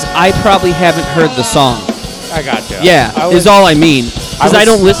that is I probably haven't heard the song. I gotcha. Yeah, is all I mean. Because I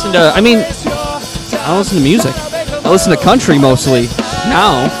don't listen to, I don't listen to music. I listen to country mostly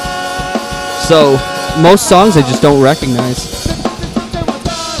now. So most songs I just don't recognize.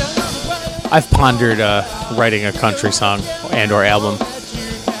 I've pondered writing a country song and or album.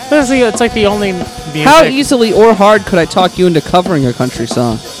 It's like the only music. How easily or hard could I talk you into covering a country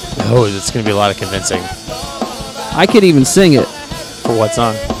song? Oh, it's going to be a lot of convincing. I could even sing it. For what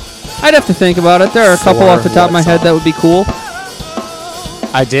song? I'd have to think about it. There are a couple off the top of my head that would be cool.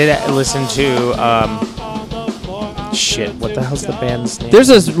 I did listen to, what the hell's the band's name? There's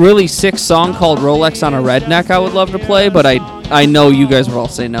this really sick song called Rolex on a Redneck I would love to play, but I know you guys will all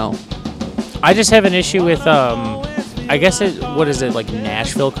say no. I just have an issue with, I guess what is it, like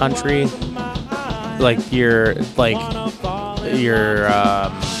Nashville country? Like your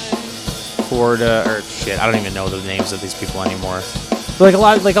Florida, or shit, I don't even know the names of these people anymore. But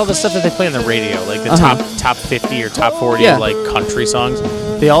like all the stuff that they play on the radio, like the top 50 or top 40 like country songs,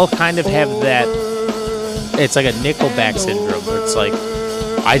 they all kind of have that, it's like a Nickelback syndrome, where it's like,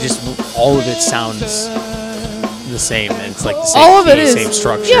 all of it sounds the same, and it's like the same, all of it is same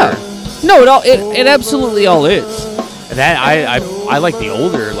structure. Yeah. No, it absolutely all is. And that I like the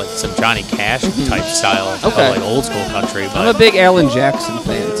older, like some Johnny Cash type style, of like old school country. But I'm a big Alan Jackson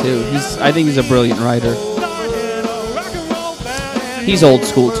fan too. I think he's a brilliant writer. He's old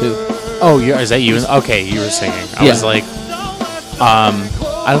school too. Oh, is that you? Okay, you were singing. I was like,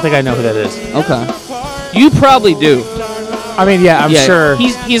 I don't think I know who that is. Okay. You probably do. I mean, yeah, I'm sure.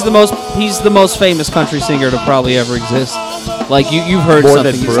 He's the most famous country singer to probably ever exist. Like you've heard more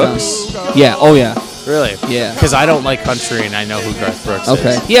something than he's Brooks. done. Yeah. Oh yeah. Really? Yeah. Because I don't like country, and I know who Garth Brooks is.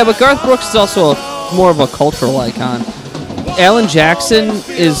 Okay. Yeah, but Garth Brooks is also more of a cultural icon. Alan Jackson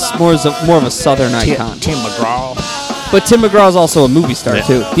is more of a Southern icon. Tim McGraw. But Tim McGraw is also a movie star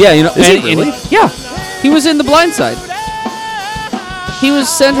too. Yeah, you know. Is he really? Yeah, he was in The Blind Side. He was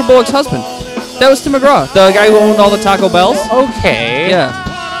Sandra Bullock's husband. That was Tim McGraw, the guy who owned all the Taco Bells. Okay. Yeah.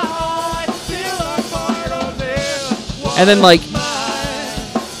 And then like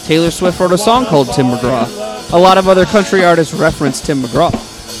Taylor Swift wrote a song called Tim McGraw. A lot of other country artists reference Tim McGraw.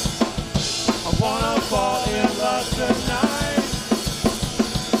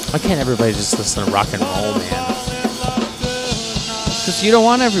 Why can't everybody just listen to rock and roll, man? Because you don't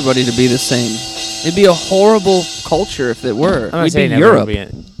want everybody to be the same. It'd be a horrible culture if it were. We'd be Europe.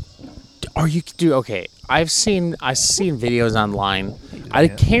 Are you do okay? I've seen videos online. I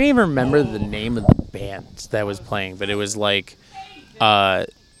can't even remember the name of the band that was playing, but it was like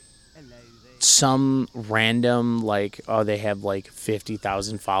some random they have like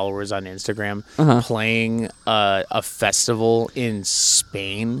 50,000 followers on Instagram playing a festival in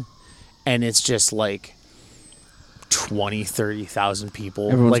Spain, and it's just like 30,000 people.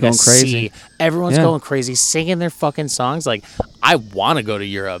 Everyone's like going crazy. Everyone's going crazy, singing their fucking songs. Like, I want to go to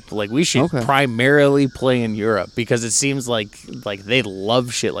Europe. Like, we should primarily play in Europe because it seems like they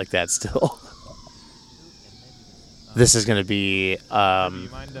love shit like that still. This is gonna be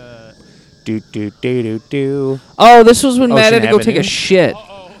do. Oh, this was when Matt had to go Avenue? take a shit.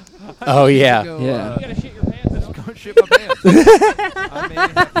 Oh yeah. Yeah. You gotta shit your pants. Let's go shit my pants. I may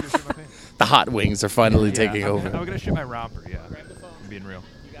have to go shit my pants. The hot wings are finally taking over. I'm gonna shit my romper. Yeah. I'm being real.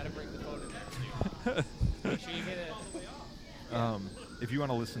 You gotta bring the phone in. Make sure you hit it. If you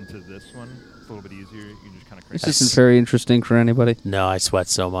want to listen to this one, it's a little bit easier. You can just kind of. This isn't very interesting for anybody. No, I sweat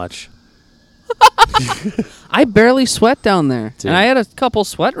so much. I barely sweat down there. Dude. And I had a couple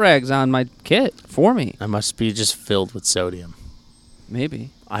sweat rags on my kit for me. I must be just filled with sodium.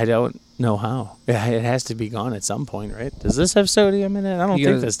 Maybe. I don't know how. It has to be gone at some point, right? Does this have sodium in it? I don't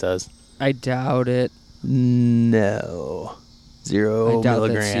think this does. I doubt it. No. 0 I doubt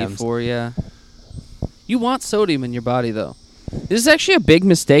milligrams. that C4, yeah. You want sodium in your body, though. This is actually a big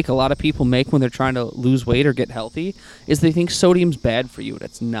mistake a lot of people make when they're trying to lose weight or get healthy, is they think sodium's bad for you, and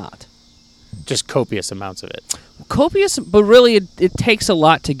it's not. Just copious amounts of it. Copious, but really it takes a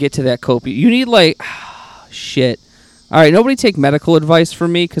lot to get to that copious. You need shit. All right, nobody take medical advice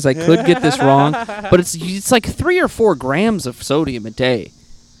from me because I could get this wrong, but it's like 3 or 4 grams of sodium a day.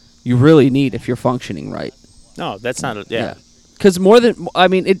 You really need if you're functioning right. No, that's not. Yeah. Because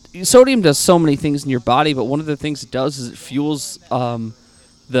sodium does so many things in your body, but one of the things it does is it fuels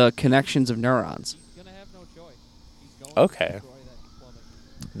the connections of neurons. Okay.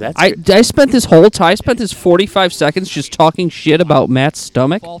 I spent this whole time. I spent this 45 seconds just talking shit about Matt's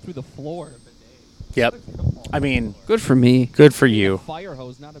stomach. Fall through the floor. Yep. I mean, good for me. Good for you. Fire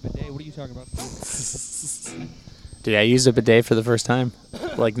hose, not a bidet. What are you talking about? Dude, I used a bidet for the first time,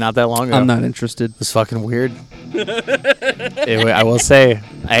 like not that long ago. I'm not interested. It was fucking weird. I will say,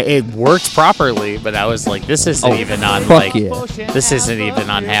 it worked properly, but I was like, this isn't even on this isn't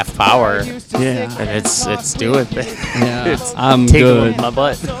even on half power. Yeah, and it's doing things. Yeah, it's I'm tickling good. my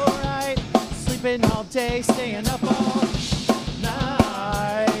butt. Sleeping all day, staying up all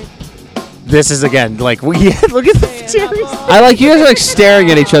night. This is again like look at the series. I like you guys are like staring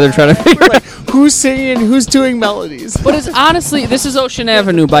at each other trying to figure out who's singing, who's doing melodies. But it's honestly, this is Ocean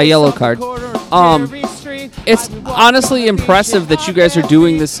Avenue by Yellowcard. It's honestly impressive that you guys are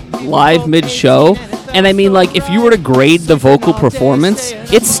doing this live mid-show. And I mean, like, if you were to grade the vocal performance,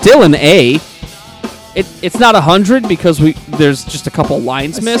 it's still an A. It's not 100 because there's just a couple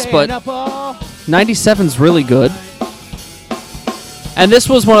lines missed, but 97's really good. And this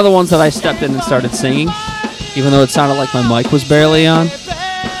was one of the ones that I stepped in and started singing, even though it sounded like my mic was barely on.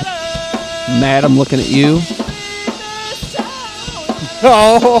 Matt, I'm looking at you.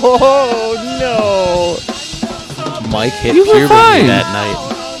 Oh no! Mike hit You were puberty fine. that night.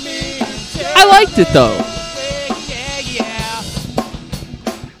 I liked it though.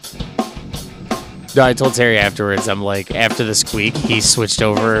 No, I told Terry afterwards. I'm like, after the squeak, he switched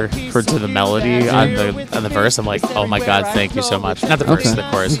over to the melody on the verse. I'm like, oh my god, thank you so much. Not the verse, the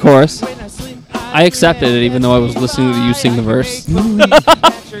chorus. The chorus. I accepted it, even though I was listening to you sing the verse.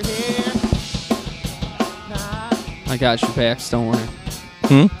 I got your backs. Don't worry.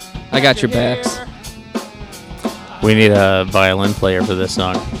 I got your backs. We need a violin player for this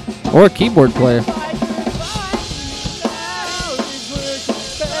song. Or a keyboard player.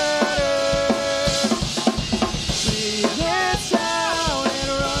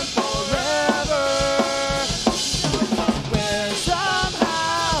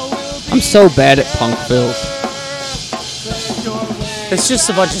 I'm so bad at punk fills. It's just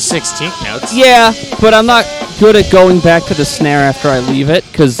a bunch of 16th notes. Yeah, but I'm not good at going back to the snare after I leave it,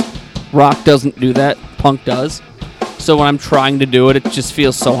 because rock doesn't do that. Punk does. So when I'm trying to do it, it just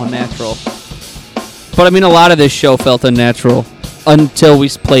feels so unnatural. But I mean, a lot of this show felt unnatural until we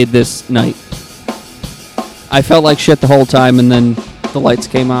played this night. I felt like shit the whole time, and then the lights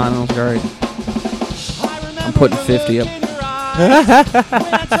came on, and I was like, alright. I'm putting 50 up.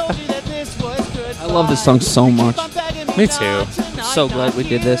 I love this song so much. Me too. So glad we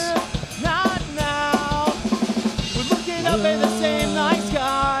did this.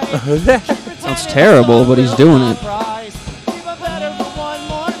 Sounds terrible, but he's doing it.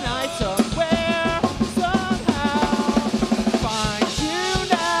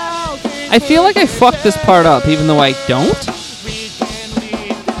 I feel like I fucked this part up, even though I don't.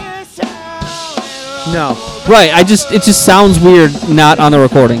 No. Right, it just sounds weird not on the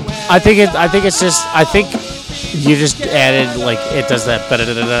recording. I think you just added, like, it does that,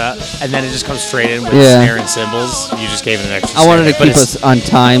 and then it just comes straight in with snare and cymbals. You just gave it an extra I wanted to snare, keep us on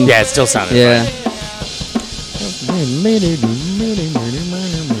time. Yeah, it still sounded fine.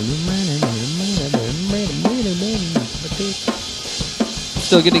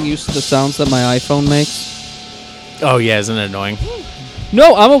 Still getting used to the sounds that my iPhone makes. Oh, yeah, isn't it annoying?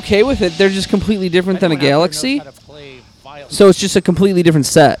 No, I'm okay with it. They're just completely different than a Galaxy. So it's just a completely different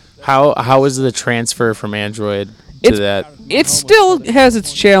set. How is the transfer from Android to that? It still has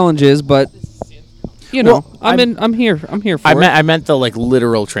its challenges, but you know, I'm here for it. I meant the like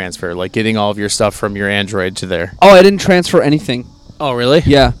literal transfer, like getting all of your stuff from your Android to there. Oh, I didn't transfer anything. Oh, really?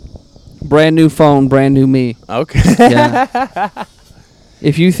 Yeah. Brand new phone, brand new me. Okay. Yeah.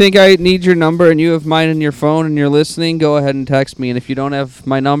 If you think I need your number and you have mine in your phone and you're listening, go ahead and text me. And if you don't have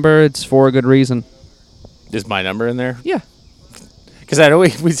my number, it's for a good reason. Is my number in there? Yeah. Because I know we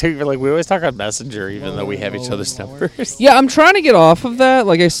always talk on Messenger, even though we have each other's numbers. Yeah, I'm trying to get off of that.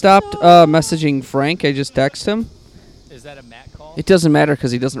 Like, I stopped messaging Frank. I just text him. Is that a Matt call? It doesn't matter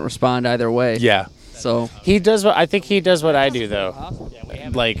because he doesn't respond either way. Yeah. So he does what I think he does what I do though.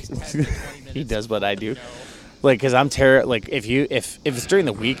 Like he does what I do. Like, because I'm like if it's during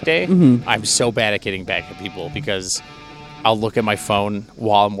the weekday, I'm so bad at getting back to people because I'll look at my phone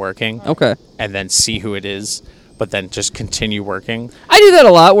while I'm working. Okay. And then see who it is, but then just continue working. I do that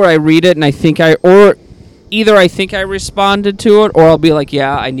a lot where I read it and I think either I think I responded to it or I'll be like,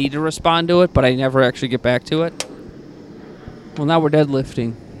 yeah, I need to respond to it, but I never actually get back to it. Well, now we're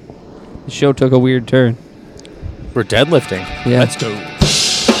deadlifting. The show took a weird turn. We're deadlifting. Yeah. Let's go.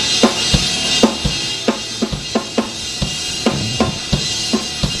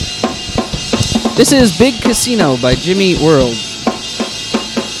 This is Big Casino by Jimmy Eat World.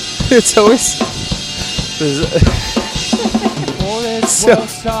 It's always so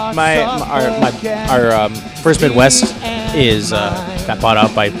our First Midwest is got bought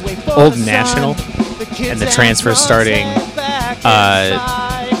out by Old National, and the transfer starting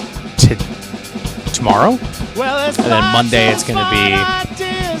tomorrow, and then Monday it's going to be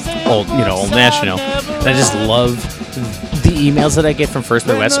Old National. And I just love the emails that I get from First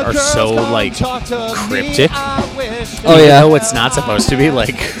Midwest are so like cryptic. Oh yeah, no, it's not supposed to be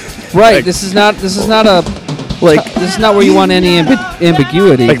like. Right. Like, this is not where you want any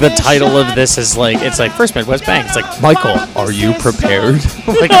ambiguity. Like the title of this is like it's like First Midwest Bank. It's like, Michael, are you prepared?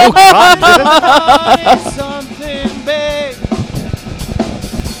 Like, oh God.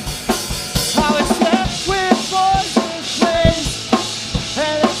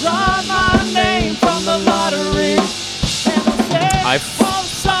 I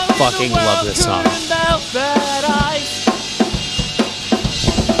fucking love this song.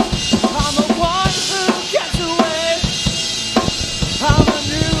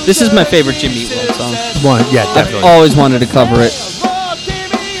 This is my favorite Jimmy Eat World song. Yeah, definitely. I've always wanted to cover it.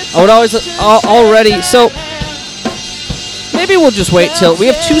 I would always already. So maybe we'll just wait till we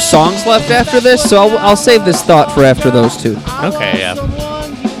have 2 songs left after this. So I'll save this thought for after those 2. Okay, yeah.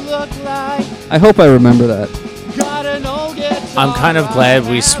 I hope I remember that. I'm kind of glad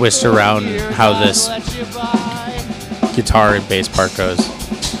we switched around how this guitar and bass part goes,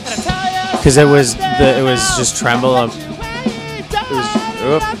 because it was just tremolo.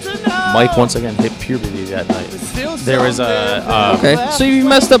 Mike once again hit puberty that night. There was a okay. So you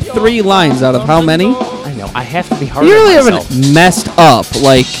messed up 3 lines out of how many? I know. I have to be hard. You really on myself. haven't messed up.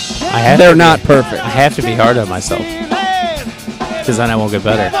 Like they're not perfect. I have to be hard on myself. because then I won't get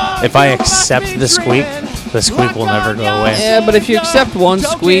better. If I accept the squeak will never go away. Yeah, but if you accept one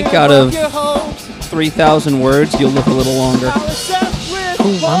squeak out of 3,000 words, you'll live a little longer.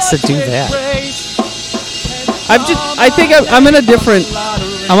 Who wants to do that? I think I'm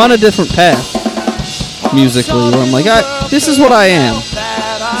on a different path musically, where I'm like, this is what I am,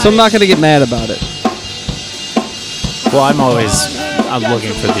 so I'm not gonna get mad about it. Well, I'm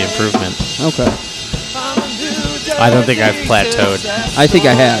looking for the improvement. Okay. I don't think I've plateaued. I think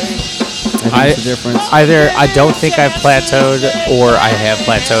I have. I think it's a difference. Either I don't think I've plateaued, or I have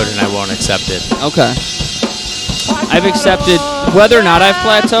plateaued and I won't accept it. Okay. I've accepted whether or not I've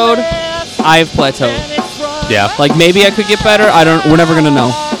plateaued. I've plateaued. Yeah. Like maybe I could get better. We're never gonna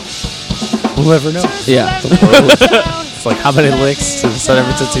know. We'll never know. Yeah. It's like how many licks to the Son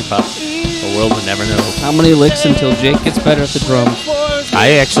Ever Tootsie Pop? The world would never know. How many licks until Jake gets better at the drums?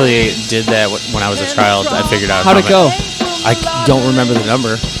 I actually did that when I was a child. I figured out how'd it go. I don't remember the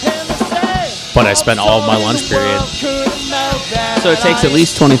number, but I spent all of my lunch period. So it takes at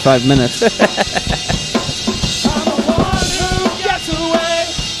least 25 minutes.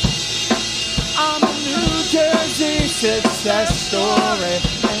 Success story,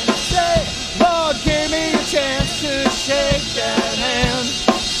 and say, Lord, give me a chance to shake that hand.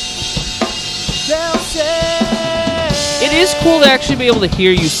 They'll say, it is cool to actually be able to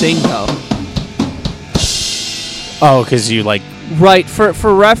hear you sing, though. Oh, because you like. Right, for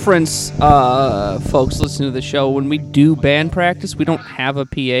reference, folks listening to the show, when we do band practice, we don't have a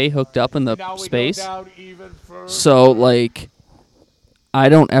PA hooked up in the space. So, like, I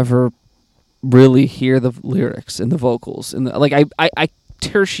don't ever really hear the lyrics and the vocals. And I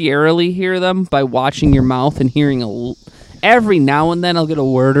tertiarily hear them by watching your mouth and hearing every now and then I'll get a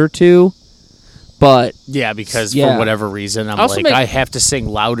word or two. But yeah, because for whatever reason, I'm also like, I have to sing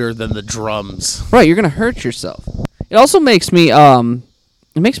louder than the drums. Right, you're going to hurt yourself. It also makes me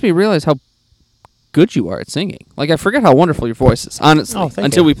realize how good you are at singing. Like, I forget how wonderful your voice is, honestly,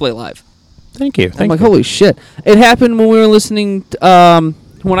 until we play live. Thank you. I'm like, holy shit. It happened when we were listening,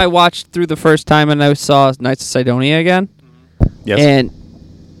 when I watched through the first time and I saw Knights of Sidonia again. Yes. And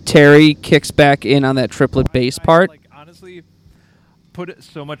Terry kicks back in on that triplet bass part. Like, honestly, put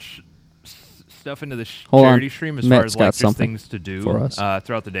so much stuff into the Hold charity on. stream as Matt's far got as like just something things to do for us.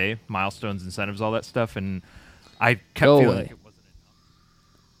 Throughout the day, milestones, incentives, all that stuff, and I kept Go feeling away. like it wasn't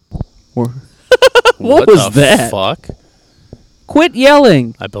enough. What was the that? Fuck? Quit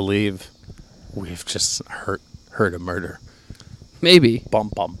yelling. I believe we've just heard a murder. Maybe.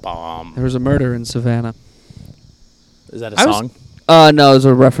 Bum bum bum. There was a murder in Savannah. Is that a song? No, it was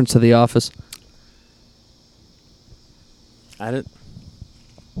a reference to The Office. I don't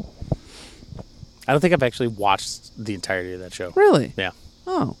think I've actually watched the entirety of that show. Really? Yeah.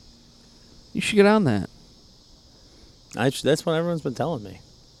 Oh. You should get on that. That's what everyone's been telling me.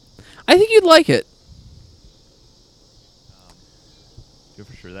 I think you'd like it. Yeah,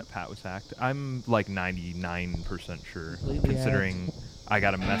 for sure that Pat was hacked. I'm like 99% sure, Completely considering I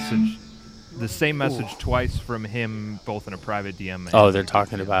got a message, the same message twice from him, both in a private DM. Oh, they're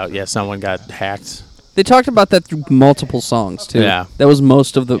talking about someone got hacked. They talked about that through multiple songs too. Yeah. That was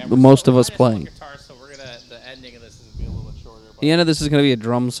most of us playing. The end of this is going to be a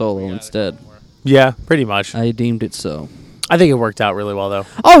drum solo instead. Yeah, pretty much. I deemed it so. I think it worked out really well, though.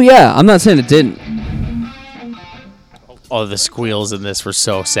 Oh, yeah. I'm not saying it didn't. All the squeals in this were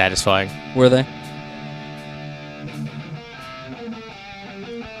so satisfying. Were they?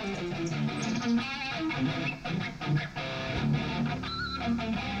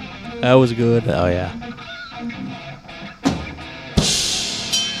 That was good. Oh, yeah.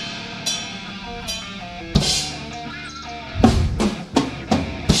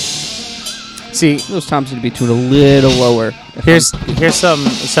 See, those toms need to be tuned a little lower. Here's some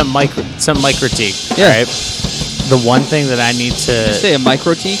micro critique. Yeah. All right. The one thing that I need to say a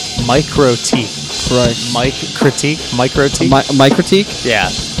microtique. Right. Microtique. Yeah.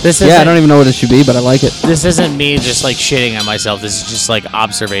 I don't even know what it should be, but I like it. This isn't me just like shitting on myself. This is just like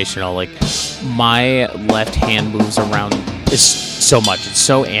observational. Like my left hand moves around so much. It's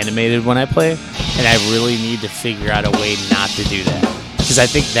so animated when I play, and I really need to figure out a way not to do that. Because I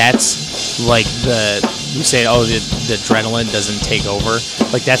think that's like you say, oh, the adrenaline doesn't take over.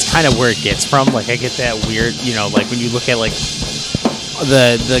 Like that's kind of where it gets from. Like I get that weird, like when you look at like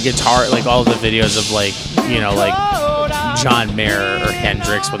the guitar, like all the videos of like, like John Mayer or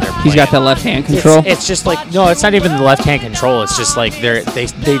Hendrix when they're playing. He's got that left hand control. It's just like, no, it's not even the left hand control. It's just like you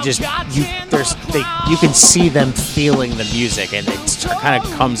can see them feeling the music, and it kind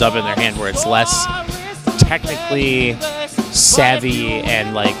of comes up in their hand where it's less technically savvy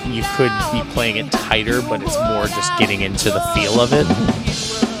and like you could be playing it tighter, but it's more just getting into the feel of it.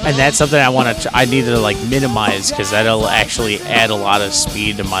 And that's something I need to like minimize because that'll actually add a lot of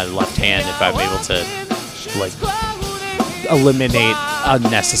speed to my left hand if I'm able to like eliminate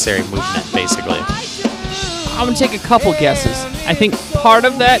unnecessary movement, basically. I'm gonna take a couple guesses. I think part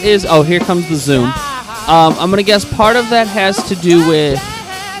of that is here comes the zoom. I'm gonna guess part of that has to do with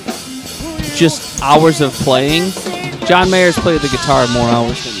just hours of playing. John Mayer's played the guitar more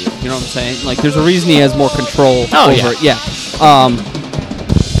hours than you. You know what I'm saying? Like, there's a reason he has more control over it. Yeah.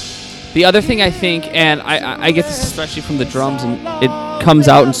 The other thing I think, and I get this especially from the drums, and it comes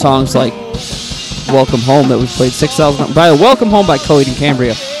out in songs like Welcome Home that we've played 6,000 times. By the way, Welcome Home by Coheed and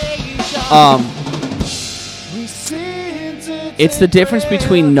Cambria. It's the difference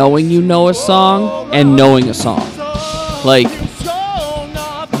between knowing you know a song and knowing a song. Like,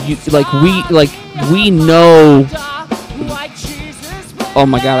 we know. Oh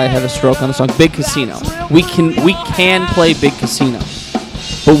my God, I had a stroke on the song. Big Casino. We can play Big Casino.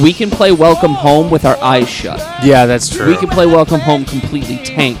 But we can play Welcome Home with our eyes shut. Yeah, that's true. We can play Welcome Home completely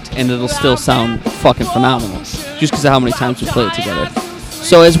tanked, and it'll still sound fucking phenomenal, just because of how many times we play it together.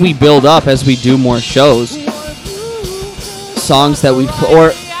 So as we build up, as we do more shows, songs that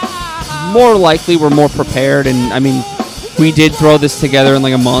or more likely we're more prepared, and I mean, we did throw this together in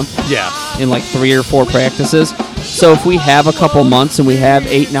like a month. Yeah. In like 3 or 4 practices. So if we have a couple months and we have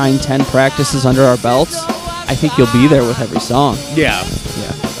 8, 9, 10 practices under our belts, I think you'll be there with every song. Yeah.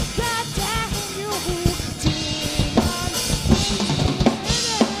 Yeah.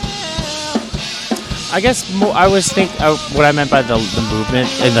 I guess I was what I meant by the movement,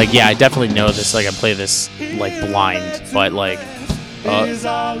 and like, yeah, I definitely know this. Like, I play this like blind, but like, coming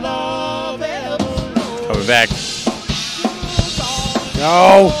back.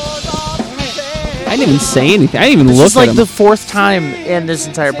 No. I didn't even say anything. I didn't even look at him. This is like the 4th time in this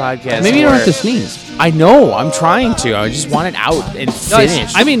entire podcast. Maybe you don't have to sneeze. I know. I'm trying to. I just want it out and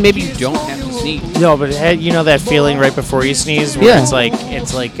finished. I mean, maybe you don't have to sneeze. No, but you know that feeling right before you sneeze, where it's like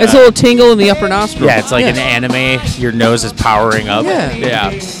it's a little tingle in the upper nostril. Yeah, it's like an anime. Your nose is powering up.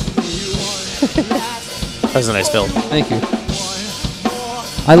 Yeah. That was a nice film. Thank you.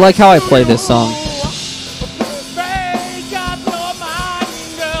 I like how I play this song.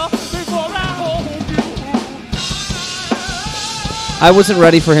 I wasn't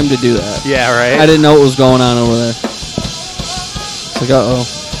ready for him to do that. Yeah, right. I didn't know what was going on over there. It's like, uh-oh.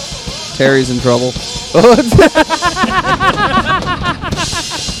 Terry's in trouble. But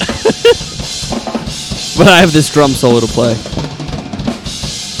I have this drum solo to play.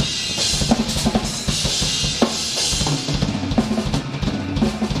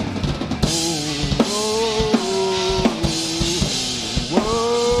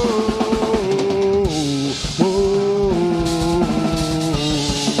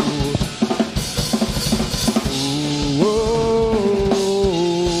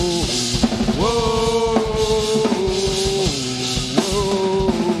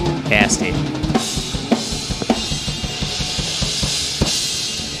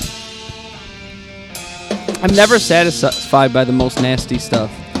 I'm never satisfied by the most nasty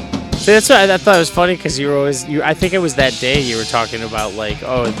stuff. See, that's why I thought it was funny because you were always. I think it was that day you were talking about like,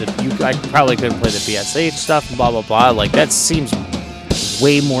 I probably couldn't play the BSH stuff and blah blah blah. Like that seems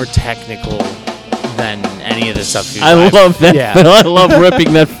way more technical than any of the stuff you. I love that. Yeah. I love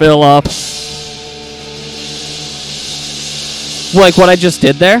ripping that fill off. Like what I just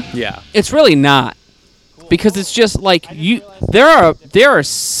did there. Yeah. It's really not. Because it's just like there were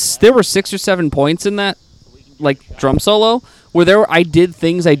 6 or 7 points in that like drum solo where I did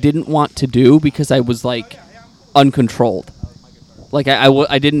things I didn't want to do because I was like uncontrolled. Like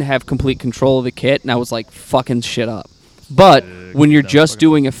I didn't have complete control of the kit and I was like fucking shit up. But when you're just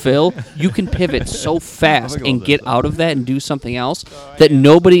doing a fill, you can pivot so fast and get out of that and do something else that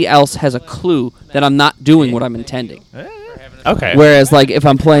nobody else has a clue that I'm not doing what I'm intending. Okay. Whereas like if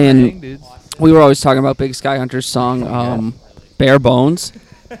I'm playing, we were always talking about Big Sky Hunter's song Bare Bones.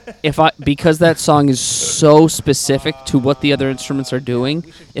 Because that song is so specific to what the other instruments are doing,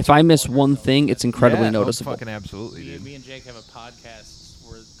 if I miss one thing, it's incredibly noticeable. Fucking absolutely, dude. Me and Jake have a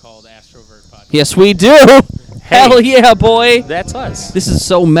podcast called Astrovert Podcast. Yes, we do. Hell yeah, boy. That's us. This is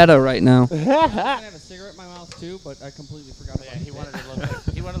so meta right now. I have a cigarette in my mouth too, but I completely forgot about it.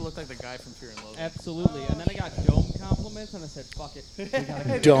 He wanted to look like the guy from Fear and Loathing. Absolutely. And then I got dome compliments, and I said, "Fuck it."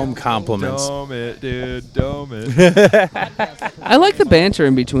 Dome compliments. Dome it, dude. Dome it. I like the banter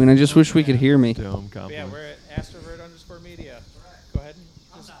in between. I just wish we could hear me. Dome compliments. Yeah, we're at Astrovert_media. Go ahead.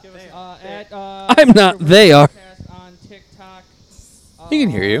 Just give us I'm not. They are. On TikTok. He can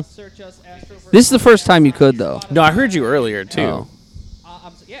hear you. This is the first time you could, though. No, I heard you earlier, too. Oh.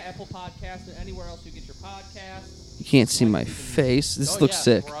 Yeah, Apple Podcast and anywhere else you get your podcast. You can't see my face. This looks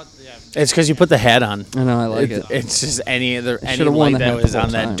sick. It's because you put the hat on. I know, I like it. It's just any Should've worn light the that hat was the whole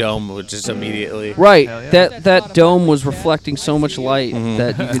on that time. dome would just immediately... Right. That dome was reflecting so much light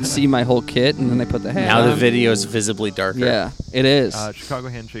that you could see my whole kit, and then they put the hat Now on. the video is visibly darker. Yeah, it is. Chicago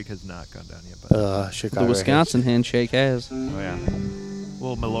Handshake has not gone down yet. But Chicago the Wisconsin handshake has. Oh, yeah.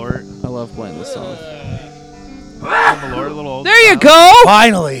 Little Malort. I love playing this song. Malort, a little old. There you go!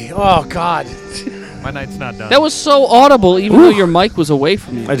 Finally! Oh, God. My night's not done. That was so audible, even though your mic was away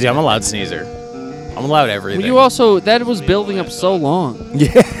from you. I'm a loud sneezer. I'm allowed everything. Well, you also, that was building up so long.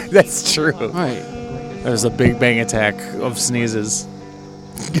 Yeah, that's true. Right. There's a big bang attack of sneezes.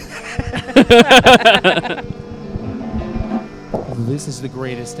 This is the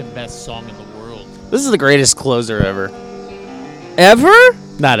greatest and best song in the world. This is the greatest closer ever. Ever?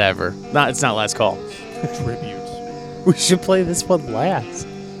 Not ever. It's not last call. Tribute. We should play this one last.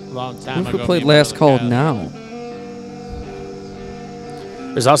 Long time What if ago. we played me and my Last other Call cat, now?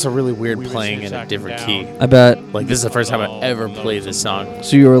 There's also really weird We were playing in a zigzagging different down. key. I bet. Like, this is the first time I've ever played this song.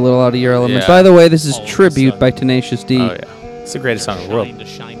 So you were a little out of your element. Yeah. By the way, this is Tribute by Tenacious D. Oh, yeah. It's the greatest song in the world. Shine the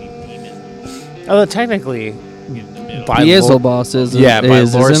shiny demon. Although, technically, by The lore- Izzle Boss is, yeah, by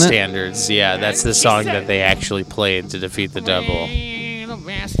is lore isn't it? standards, yeah, that's the song that they actually played to defeat the devil.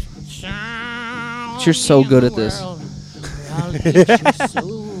 You're so good at this.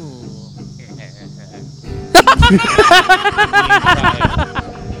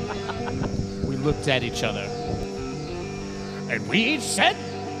 We looked at each other. And we each said,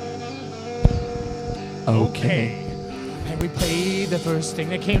 okay. And we played the first thing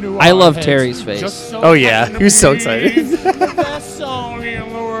that came to our I love heads. Terry's face. Just so Oh, yeah. happened to He was so be excited. The best song in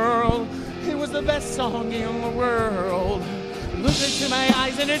the world. It was the best song in the world. Look into my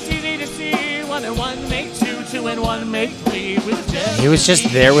eyes and it's easy to see. 1 and 1 make 2, 2 and 1 make 3. With just He was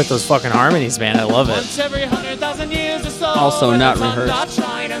just there with those fucking harmonies, man. I love it. once every 100,000 years or so. Also and not the sun rehearsed. doth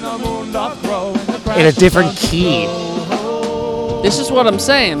shine and the moon doth grow, and the In a grass different doth key. grow. This is what I'm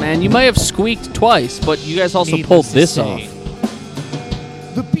saying, man. You might have squeaked twice, but you guys also Needless pulled to this say, off.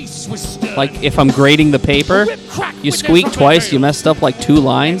 The beast was stirred. Like, if I'm grading the paper, you squeaked twice, you messed up like 2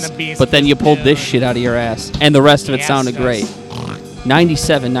 lines, but then you pulled this shit out of your ass. And the rest of it sounded great.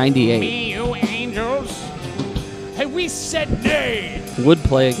 97, 98. Me, you angels, and we said nay. Would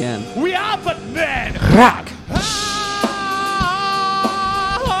play again. We are but men. Rock.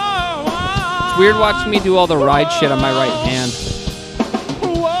 It's weird watching me do all the ride shit on my right hand.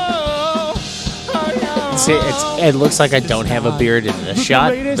 See, it looks like I don't have a beard in this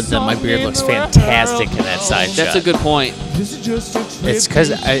shot, but then my beard looks fantastic in that side shot. That's a good point. It's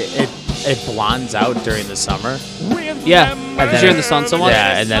because it blondes out during the summer. Yeah, And because then you're in the sun so much.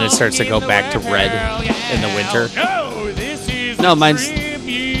 Yeah, and then it starts to go back to red in the winter. No, mine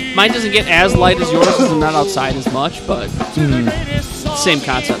doesn't get as light as yours because I'm not outside as much, but same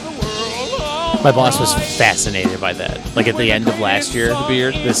concept. My boss was fascinated by that. Like at the end of last year, the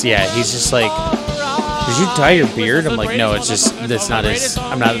beard. He's just like, did you dye your beard? I'm like, no, it's not as,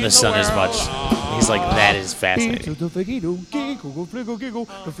 I'm not in the sun as much. He's like, that is fascinating.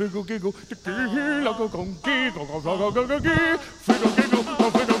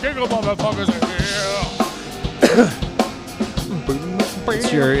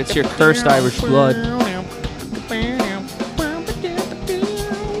 It's your cursed Irish blood.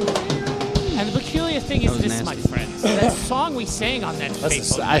 And the peculiar thing is this, my friends. That song we sang on that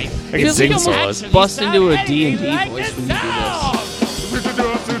fateful I night. can sing solos. Bust into a D&D voice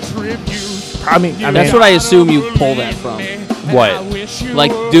when you do this. I mean, That's what I assume you pull that from. What?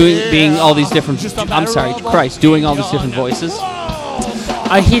 Like being all these different. I'm sorry, Christ, doing all these different voices.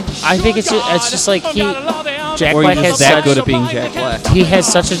 I think it's just like Jack Or Black you're has just that such, good at being Jack Black. He has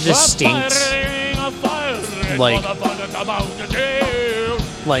such a distinct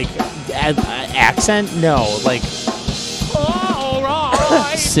accent. No, like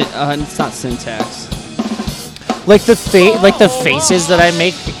It's not syntax. like the faces that I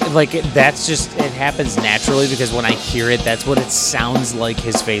make. Like that's just it happens naturally because when I hear it, that's what it sounds like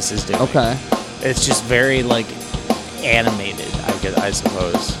his face is doing. Okay. It's just very like animated, I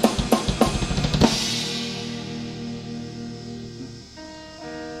suppose.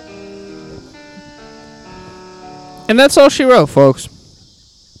 And that's all she wrote, folks.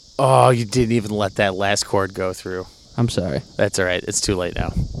 Oh, you didn't even let that last chord go through. I'm sorry. That's all right. It's too late now.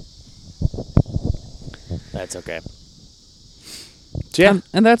 That's okay. So, yeah,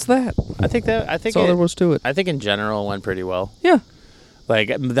 And that's that. I think That's all there was to it. I think in general it went pretty well. Yeah. Like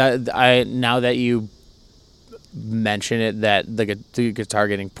that, now that you mention it that the guitar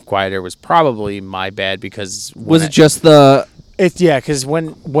getting quieter was probably my bad because Was it just the? It's because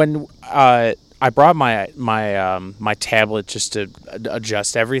when I brought my tablet just to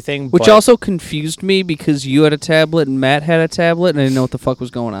adjust everything, Which but- also confused me because you had a tablet and Matt had a tablet, and I didn't know what the fuck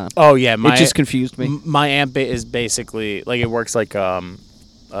was going on. Oh yeah, it just confused me. My amp is basically like it works like an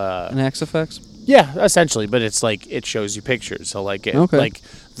XFX. Yeah, essentially, but it's like it shows you pictures. So like like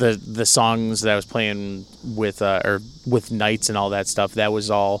the songs that I was playing with or with Knights and all that stuff, that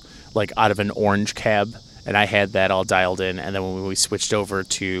was all like out of an orange cab, and I had that all dialed in. And then when we switched over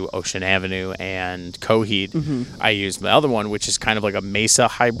to Ocean Avenue and Coheed, I used my other one, which is kind of like a Mesa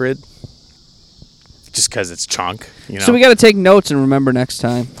hybrid, just because it's chunk. You know? So we got to take notes and remember next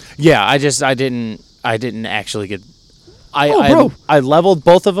time. Yeah, I didn't actually get. bro. I leveled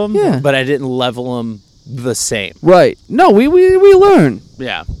both of them, Yeah. but I didn't level them the same. Right. No, we learn.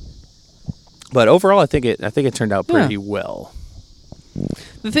 Yeah. But overall, I think it turned out pretty well.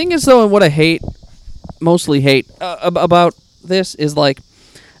 The thing is, though, and what I mostly hate about this is like,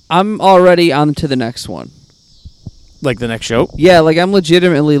 I'm already on to the next one. Like the next show? Yeah, like I'm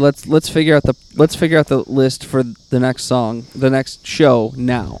legitimately let's figure out the list for the next song, the next show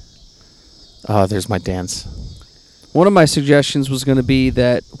now. Oh, there's my dance. One of my suggestions was going to be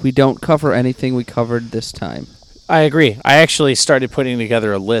that we don't cover anything we covered this time. I agree. I actually started putting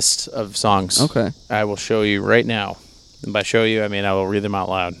together a list of songs. Okay. I will show you right now. And by show you, I mean I will read them out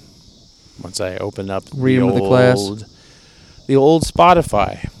loud. Once I open up Read them to the class. The old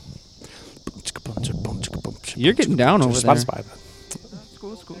Spotify. You're getting down over there. Spotify.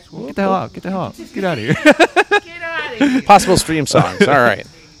 Get the hell out. Get the hell out. Get out of here. Get out of here. Possible stream songs. All right.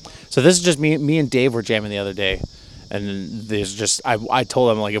 So this is just me and Dave were jamming the other day. And there's just I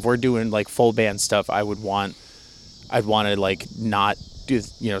told him like if we're doing like full band stuff, I'd want to like not do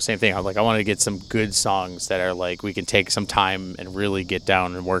same thing. I want to get some good songs that are like we can take some time and really get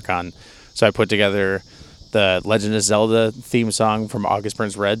down and work on. So I put together the Legend of Zelda theme song from August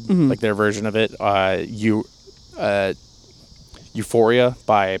Burns Red, like their version of it. Euphoria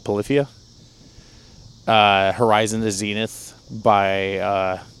by Polyphia. Horizon to Zenith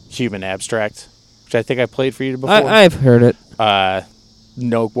by Human Abstract, which I think I played for you before. I've heard it.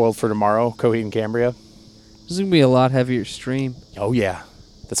 No World for Tomorrow, Coheed and Cambria. This is going to be a lot heavier stream. Oh, yeah.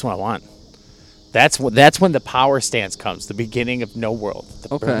 That's what I want. That's when the power stance comes, the beginning of No World.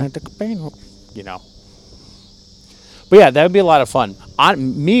 Okay. You know. But yeah, that would be a lot of fun.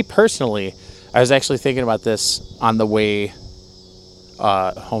 Me personally, I was actually thinking about this on the way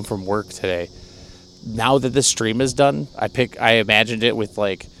home from work today. Now that this stream is done, I imagined it with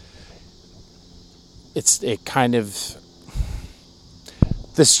like the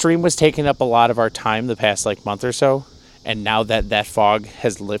stream was taking up a lot of our time the past like month or so, and now that fog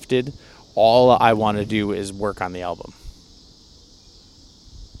has lifted, all I want to do is work on the album.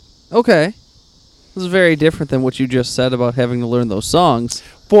 Okay. This is very different than what you just said about having to learn those songs.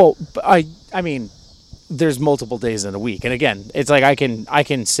 Well, I mean, there's multiple days in a week, and again, it's like I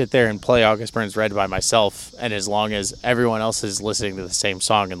can sit there and play August Burns Red by myself, and as long as everyone else is listening to the same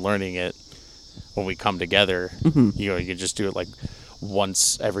song and learning it, when we come together, you can just do it like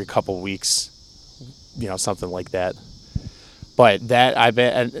once every couple weeks, something like that. But that I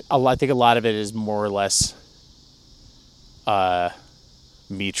bet, and I think a lot of it is more or less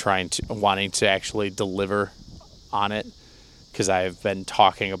me wanting to actually deliver on it, because I've been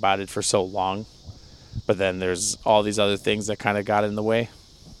talking about it for so long. But then there's all these other things that kind of got in the way.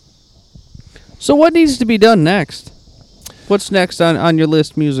 So what needs to be done next? What's next on your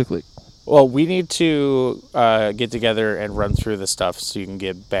list musically? Well, we need to get together and run through the stuff so you can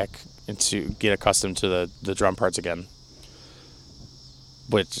get accustomed to the drum parts again,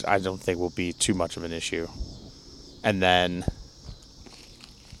 which I don't think will be too much of an issue. And then,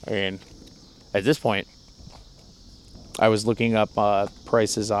 I mean, at this point, I was looking up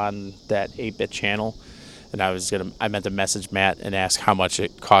prices on that 8-bit channel, and I meant to message Matt and ask how much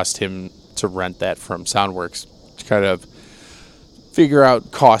it cost him to rent that from Soundworks to kind of figure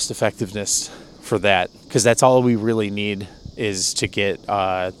out cost effectiveness for that, because that's all we really need is to get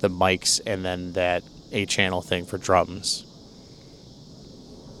the mics and then that 8-channel thing for drums.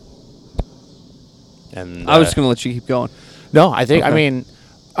 And I was just gonna let you keep going. No, I think Okay. I mean,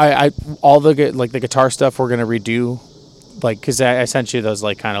 I all the guitar stuff we're gonna redo, like because I sent you those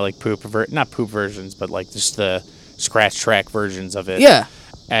like kind of like not poop versions, but like just the scratch track versions of it. Yeah.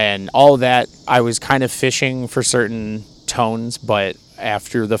 And all that, I was kind of fishing for certain tones, but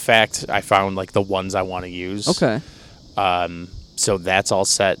after the fact, I found like the ones I want to use. Okay. So that's all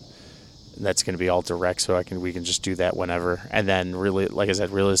set. That's going to be all direct, so we can just do that whenever. And then really, like I said,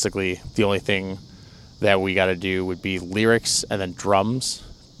 realistically, the only thing that we got to do would be lyrics and then drums.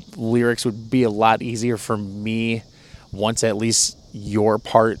 Lyrics would be a lot easier for me once at least your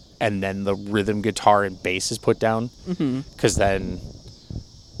part and then the rhythm guitar and bass is put down. Because then,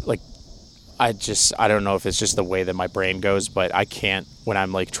 like, I don't know if it's just the way that my brain goes, but I can't, when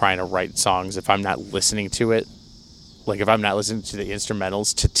I'm like trying to write songs, if I'm not listening to it, like if I'm not listening to the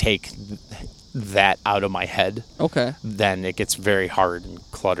instrumentals to take that out of my head, okay, then it gets very hard and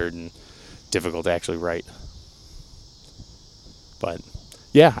cluttered and difficult to actually write. But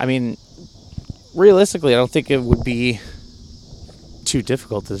yeah, I mean, realistically, I don't think it would be too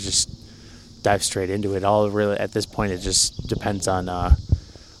difficult to just dive straight into it. All really at this point, it just depends on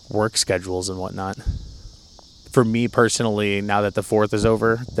work schedules and whatnot. For me personally, now that the 4th is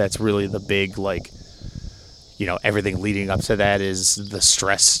over, that's really the big, like, you know, everything leading up to that is the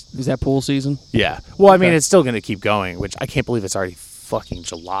stress. Is that pool season? Yeah. Well, I mean, it's still going to keep going, which I can't believe it's already fucking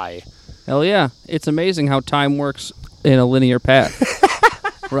July. Hell yeah. It's amazing how time works in a linear path.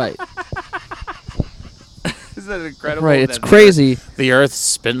 Right. Isn't that incredible? Right, it's crazy. The Earth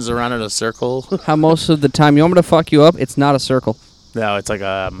spins around in a circle. How most of the time, you want me to fuck you up? It's not a circle. No, it's like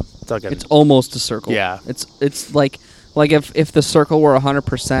a... It's almost a circle. Yeah. It's like if the circle were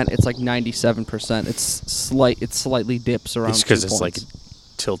 100%, it's like 97%. It slightly dips around. It's because it's like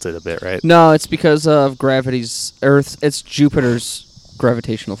tilted a bit, right? No, it's because of it's Jupiter's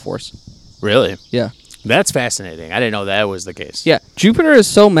gravitational force. Really? Yeah. That's fascinating. I didn't know that was the case. Yeah, Jupiter is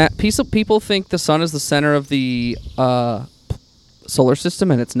so people think the sun is the center of the solar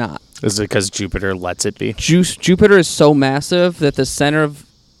system, and it's not. Is it because Jupiter lets it be? Jupiter is so massive that the center of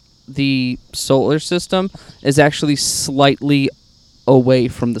the solar system is actually slightly away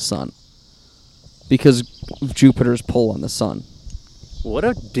from the sun because of Jupiter's pull on the sun. What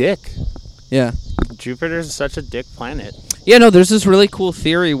a dick. Yeah. Jupiter's such a dick planet. Yeah, no, there's this really cool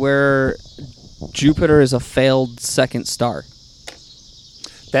theory where Jupiter is a failed second star.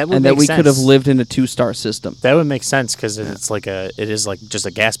 That would and make that we sense. could have lived in a 2-star system. That would make sense because it is like just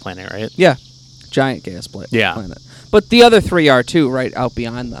a gas planet, right? Yeah, giant gas planet. Yeah. But the other 3 are too, right out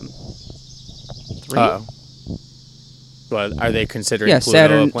beyond them. 3? But are they considering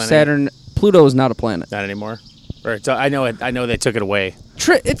Pluto a planet? Saturn. Pluto is not a planet. Not anymore. Right. So I know they took it away.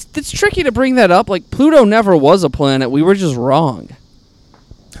 It's tricky to bring that up. Like Pluto never was a planet. We were just wrong.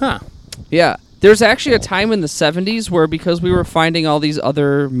 Huh. Yeah. There's actually a time in the 70s where because we were finding all these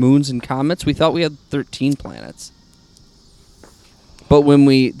other moons and comets, we thought we had 13 planets. But when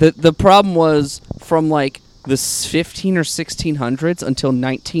the problem was from like the 15 or 1600s until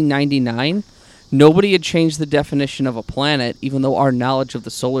 1999, nobody had changed the definition of a planet, even though our knowledge of the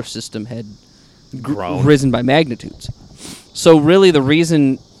solar system had risen by magnitudes. So really the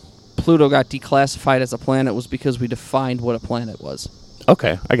reason Pluto got declassified as a planet was because we defined what a planet was.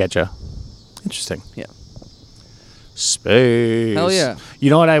 Okay, I getcha. Interesting. Yeah. Space. Hell yeah. You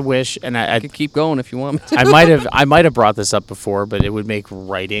know what I wish, and I could keep going if you want me to. I might have brought this up before, but it would make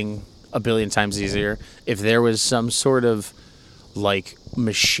writing a billion times easier if there was some sort of like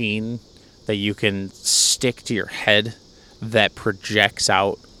machine that you can stick to your head that projects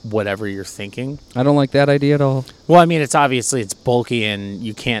out whatever you're thinking. I don't like that idea at all. Well, I mean, it's bulky and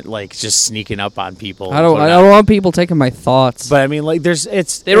you can't like just sneaking up on people. I don't want people taking my thoughts. But I mean, like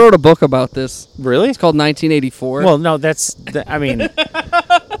they wrote a book about this. Really? It's called 1984. Well, no, that's not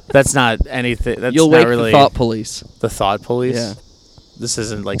anything. That's You'll not wake really the thought police. The thought police? Yeah. This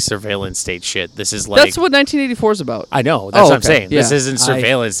isn't like surveillance state shit. This is like... That's what 1984 is about. I know. That's what I'm saying. Yeah. This isn't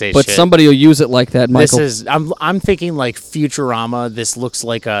surveillance state but shit. But somebody will use it like that, Michael. This is... I'm thinking like Futurama. This looks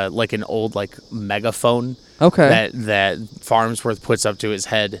like an old like megaphone. Okay. That Farnsworth puts up to his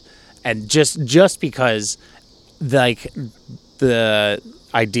head. And just because like the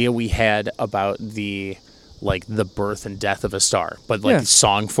idea we had about the birth and death of a star, but like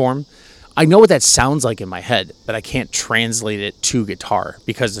song form... I know what that sounds like in my head, but I can't translate it to guitar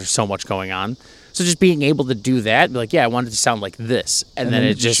because there's so much going on. So just being able to do that, be like, I want it to sound like this, and then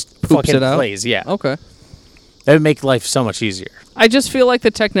it just fucking plays. Yeah. Okay. That would make life so much easier. I just feel like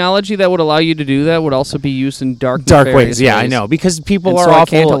the technology that would allow you to do that would also be used in dark ways. Yeah, I know, because people are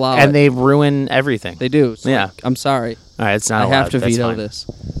awful and they ruin everything. They do. So yeah. I'm sorry. All right, it's not. I have to That's veto fine. this.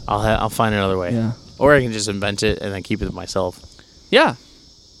 I'll find another way. Yeah. Or I can just invent it and then keep it myself. Yeah.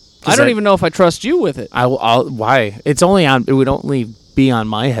 I don't even know if I trust you with it. I'll why? It's only on. It would only be on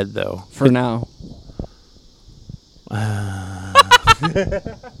my head though. For now.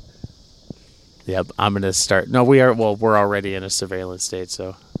 Yep, I'm gonna start. No, we are. Well, we're already in a surveillance state.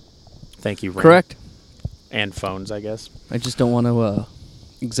 So, thank you. Ring. Correct. And phones, I guess. I just don't want to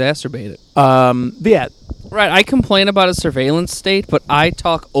exacerbate it. Yeah. Right. I complain about a surveillance state, but I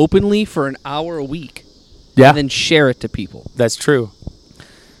talk openly for an hour a week. Yeah. and then share it to people. That's true.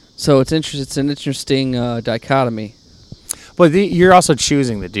 So it's an interesting dichotomy. But you're also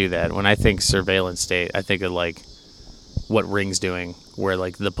choosing to do that. When I think surveillance state, I think of like what Ring's doing, where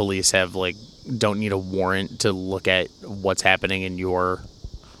like the police have like don't need a warrant to look at what's happening in your.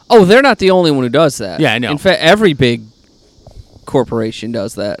 Oh, they're not the only one who does that. Yeah, I know. In fact, every big corporation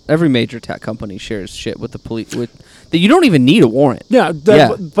does that. Every major tech company shares shit with the police. You don't even need a warrant. Yeah,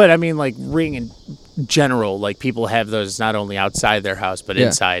 but I mean, like Ring in general, like people have those not only outside their house but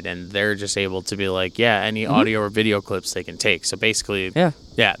inside, and they're just able to be like, any audio or video clips they can take. So basically,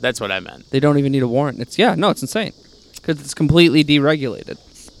 yeah, that's what I meant. They don't even need a warrant. It's insane because it's completely deregulated.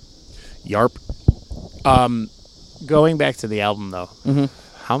 Yarp. Going back to the album though,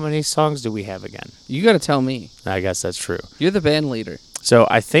 how many songs do we have again? You got to tell me. I guess that's true. You're the band leader. So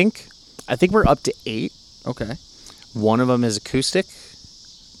I think we're up to 8. Okay. One of them is acoustic.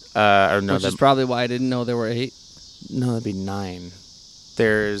 Or no, which is probably why I didn't know there were 8. No, that'd be 9.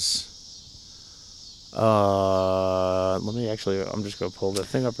 There's. Let me actually. I'm just gonna pull the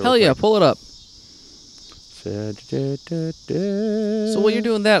thing up. Hell yeah, pull it up. So while you're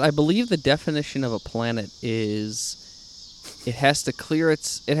doing that, I believe the definition of a planet is it has to clear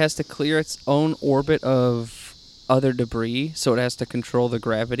its own orbit of other debris, so it has to control the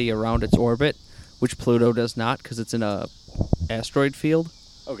gravity around its orbit, which Pluto does not because it's in a asteroid field.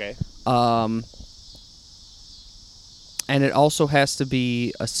 Okay. And it also has to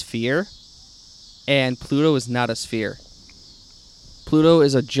be a sphere, and Pluto is not a sphere. Pluto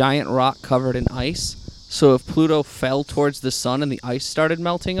is a giant rock covered in ice, so if Pluto fell towards the sun and the ice started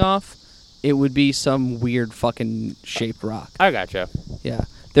melting off, it would be some weird fucking shaped rock. I gotcha. Yeah.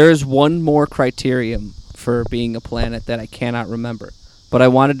 There is one more criterion for being a planet that I cannot remember, but I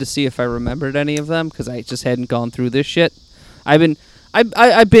wanted to see if I remembered any of them because I just hadn't gone through this shit. I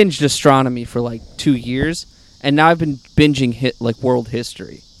binged astronomy for like 2 years, and now I've been binging world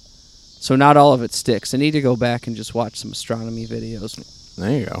history. So not all of it sticks. I need to go back and just watch some astronomy videos.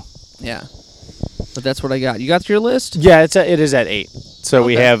 There you go. Yeah. But that's what I got. You got your list? Yeah, it is at 8. So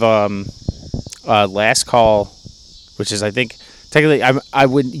we have Last Call, which is I think technically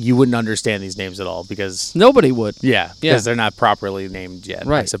you wouldn't understand these names at all because nobody would. Yeah, because they're not properly named yet,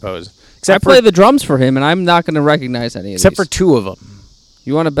 right. I suppose. I play the drums for him, and I'm not going to recognize any of these. Except for 2 of them.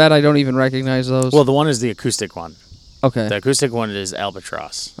 You want to bet I don't even recognize those? Well, the one is the acoustic one. Okay. The acoustic one is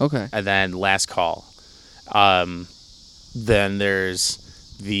Albatross. Okay. And then Last Call. Then there's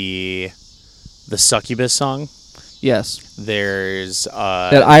the Succubus song. Yes. There's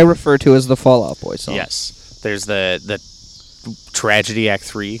that I refer to as the Fall Out Boy song. Yes. There's the Tragedy Act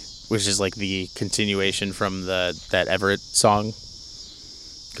 3, which is like the continuation from that Everett song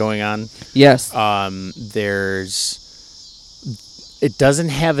going on. Yes. It doesn't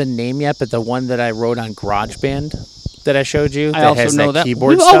have a name yet, but the one that I wrote on GarageBand that I showed you, I also know that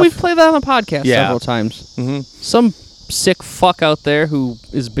keyboard stuff. we've played that on the podcast several times. Mm-hmm. Some sick fuck out there who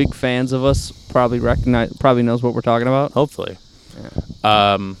is big fans of us probably knows what we're talking about. Hopefully.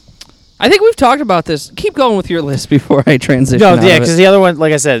 Yeah. I think we've talked about this. Keep going with your list before I transition. No, yeah, because the other one,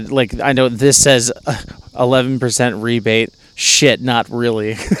 like I said, I know this says 11% rebate. Shit, not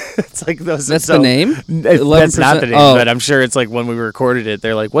really. It's like those. That's the name? That's not the name, but I'm sure it's like when we recorded it,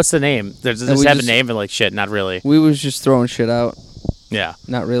 they're like, "What's the name?" Does this have a name? And like, shit, not really. We was just throwing shit out. Yeah,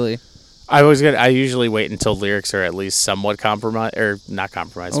 not really. I usually wait until lyrics are at least somewhat compromised or not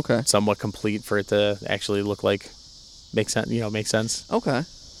compromised. Okay. Somewhat complete for it to actually look like make sense. Okay.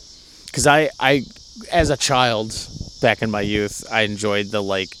 Because I as a child back in my youth, I enjoyed the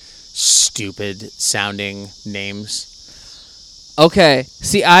like stupid sounding names. Okay.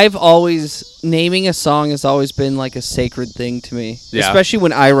 See, naming a song has always been like a sacred thing to me. Yeah. Especially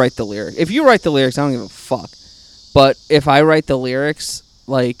when I write the lyric. If you write the lyrics, I don't give a fuck. But if I write the lyrics,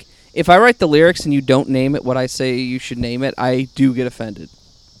 if I write the lyrics and you don't name it what I say you should name it, I do get offended.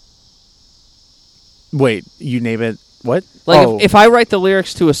 Wait, you name it what? If I write the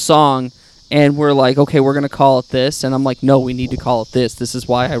lyrics to a song and we're like, okay, we're going to call it this, and I'm like, no, we need to call it this. This is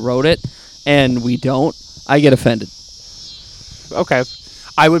why I wrote it, and we don't, I get offended. Okay.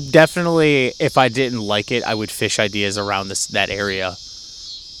 I would definitely, if I didn't like it, I would fish ideas around that area.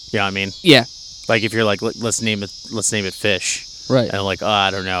 You know what I mean? Yeah. Like if you're like, let's name it fish. Right. And I'm like,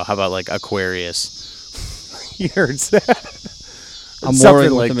 I don't know. How about like Aquarius? You heard that? I'm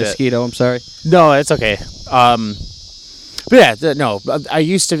worried with the mosquito. I'm sorry. No, it's okay. But yeah, no. I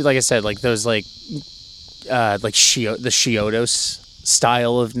used to, like I said, like those like the Chiodos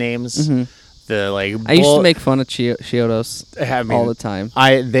style of names. Mm-hmm. I used to make fun of Chiodos all the time.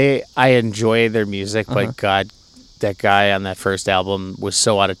 I enjoy their music, but God, that guy on that first album was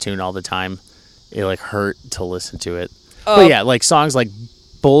so out of tune all the time. it like hurt to listen to it. But yeah, like songs like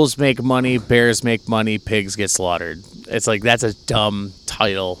 "Bulls Make Money, Bears Make Money, Pigs Get Slaughtered." It's like that's a dumb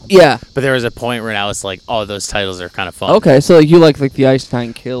title. Yeah. But there was a point where now it's like, oh, those titles are kind of fun. Okay, so you like the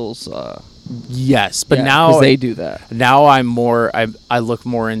Einstein Kills. Yes, but Yeah, now 'cause they do that. Now I look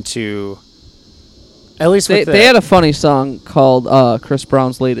more into. At least They had a funny song called Chris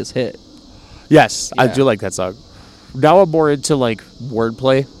Brown's latest hit. Yes, I Yeah. do like that song. Now I'm more into like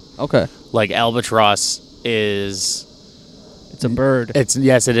wordplay. Okay. Like albatross is. It's a bird. It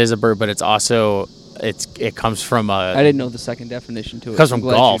is a bird, but it's also it comes from I didn't know the second definition to it. It comes I'm from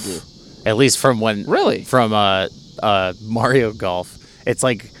glad you golf. do. At least from when from Mario Golf. It's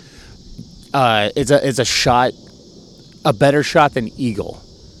like it's a shot, a better shot than eagle.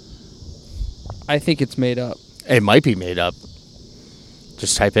 I think it's made up. It might be made up.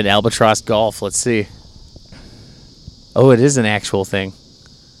 Just type in albatross golf. Let's see. Oh, it is an actual thing.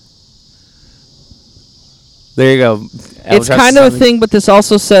 There you go. It's kind of a thing, but this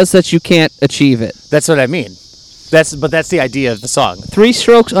also says that you can't achieve it. That's what I mean. That's the idea of the song. 3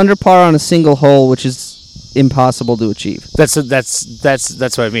 strokes under par on a single hole, which is impossible to achieve. That's what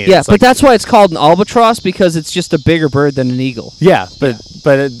I mean. Yeah, It's but like, that's why it's called an albatross, because it's just a bigger bird than an eagle. yeah, but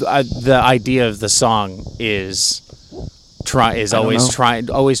the idea of the song is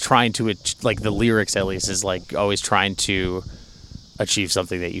always trying to like the lyrics at least is like always trying to achieve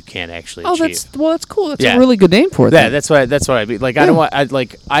something that you can't actually achieve. That's cool. That's Yeah. a really good name for it. Yeah, then. that's what I mean. Like I don't want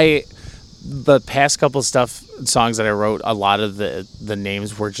the past couple songs that I wrote, a lot of the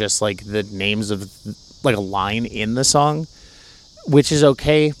names were just like the names of like a line in the song, which is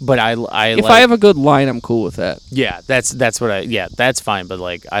okay. But if I have a good line, I'm cool with that. Yeah, that's fine. But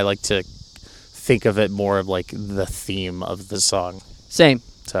like I like to think of it more of like the theme of the song. Same.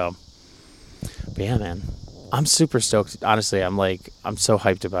 So, but yeah, man, I'm super stoked. Honestly, I'm so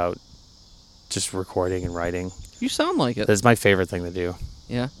hyped about just recording and writing. You sound like it. That's my favorite thing to do.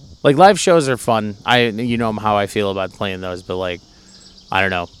 Yeah. Like live shows are fun. You know how I feel about playing those, but like I don't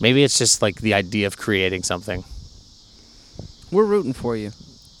know. Maybe it's just like the idea of creating something. We're rooting for you.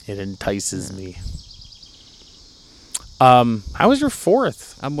 It entices me. How was your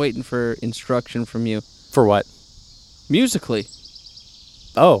 4th? I'm waiting for instruction from you. For what? Musically.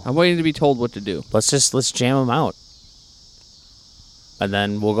 Oh. I'm waiting to be told what to do. Let's jam them out. And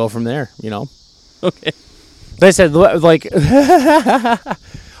then we'll go from there, you know? Okay. They said, like...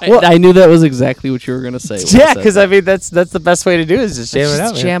 I knew that was exactly what you were going to say. Yeah, because I mean, that's the best way to do it is just jam it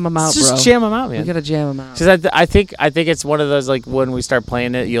out, man. Jam them out, bro. Just jam them out, man. We got to jam them out. Because I think it's one of those, like, when we start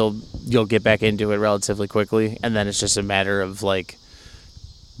playing it, you'll get back into it relatively quickly, and then it's just a matter of, like,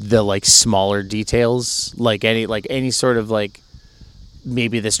 the, like, smaller details. Like, any sort of, like,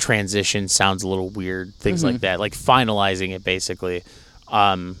 maybe this transition sounds a little weird, things like that. Like, finalizing it, basically.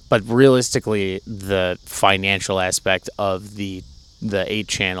 But realistically, the financial aspect of the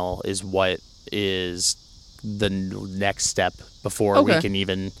 8-channel is what is the next step before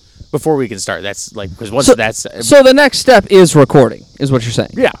we can start. That's like because once so the next step is recording, is what you're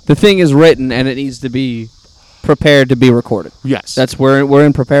saying. Yeah, the thing is written and it needs to be prepared to be recorded. Yes, that's where we're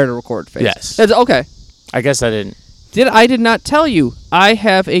in prepare to record phase. Yes, that's okay. I guess I didn't. I did not tell you. I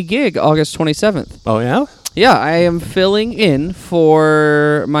have a gig August 27th. Oh yeah. Yeah, I am filling in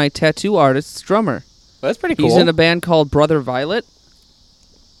for my tattoo artist's drummer. Well, that's pretty cool. He's in a band called Brother Violet.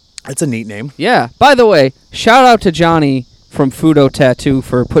 That's a neat name. Yeah. By the way, shout out to Johnny from Fudo Tattoo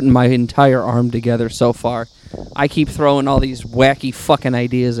for putting my entire arm together so far. I keep throwing all these wacky fucking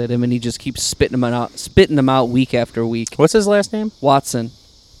ideas at him, and he just keeps spitting them out week after week. What's his last name? Watson.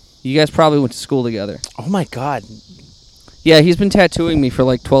 You guys probably went to school together. Oh my god. Yeah, he's been tattooing me for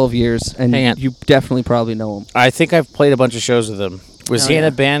like 12 years, and you definitely probably know him. I think I've played a bunch of shows with him. Was he in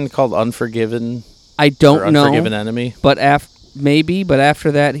a band called Unforgiven? I don't know. Unforgiven Enemy? But maybe, but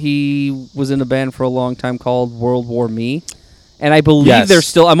after that, he was in a band for a long time called World War Me. And I believe they're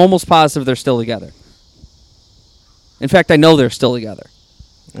still, I'm almost positive they're still together. In fact, I know they're still together.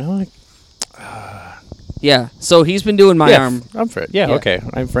 Yeah, so he's been doing my arm. Yeah, okay.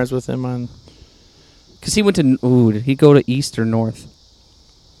 I'm friends with him on... Because he went to... Ooh, did he go to East or North?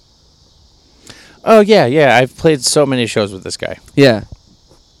 Oh, yeah. I've played so many shows with this guy. Yeah.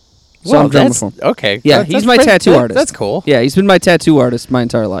 So I'm drumming for him. Okay. Yeah, he's my tattoo artist. That's cool. Yeah, he's been my tattoo artist my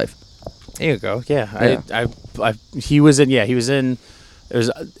entire life. There you go. Yeah. He was in... Yeah, he was in...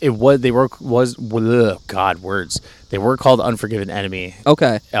 They were called Unforgiven Enemy.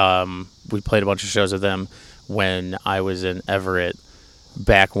 Okay. We played a bunch of shows with them when I was in Everett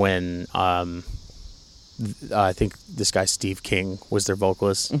back when I think this guy Steve King was their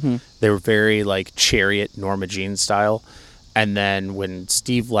vocalist. Mm-hmm. They were very like Chariot, Norma Jean style. And then when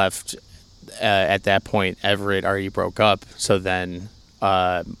Steve left, at that point, Everett already broke up. So then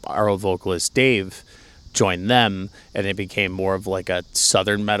our old vocalist, Dave, joined them, and it became more of like a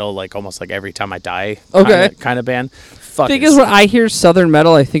southern metal, like almost like Every Time I Die kind of band. Thing is, when I hear southern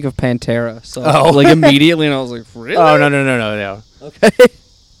metal, I think of Pantera. So like immediately, and I was like, really? Oh, no. Okay.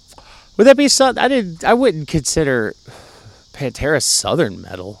 Would that be I wouldn't consider Pantera southern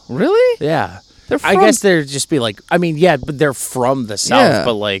metal. Really? Yeah. I guess they're just be like, I mean, yeah, but they're from the South,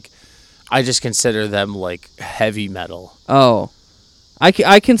 but like, I just consider them like heavy metal. Oh.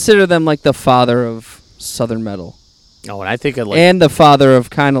 I consider them like the father of southern metal. Oh, and I think of like... And the father of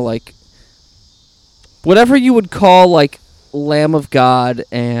kind of like... whatever you would call like Lamb of God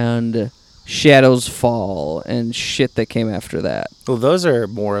and Shadows Fall and shit that came after that. Well, those are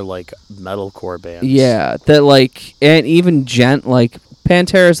more like metalcore bands. Yeah, that like... and even Gent, like...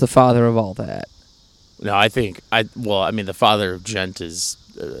 Pantera is the father of all that. No, I think... the father of Gent is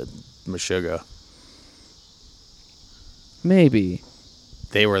Meshuggah. Maybe.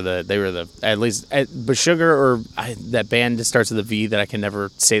 They were the at least Meshuggah or that band that starts with a V that I can never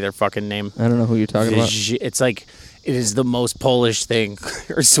say their fucking name. I don't know who you're talking about. It's like it is the most Polish thing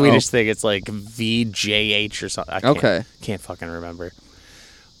or Swedish thing. It's like VJH or something. I can't fucking remember.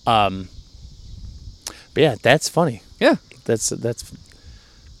 But yeah, that's funny. Yeah, that's.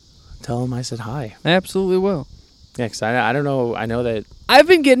 Tell him I said hi. I absolutely will. Yeah, because I don't know. I know that I've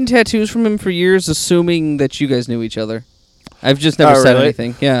been getting tattoos from him for years, assuming that you guys knew each other. I've just never said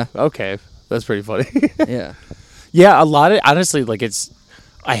anything. Yeah. Okay. That's pretty funny. Yeah. Yeah, a lot of... honestly, like, it's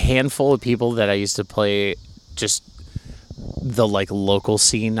a handful of people that I used to play just the, like, local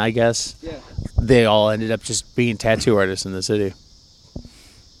scene, I guess. Yeah. They all ended up just being tattoo artists in the city.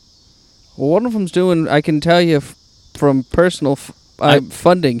 Well, one of them's doing... I can tell you from personal... I'm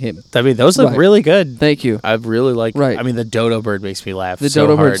funding him. I mean, those look really good. Thank you. I really like... Right. I mean, the dodo bird makes me laugh the so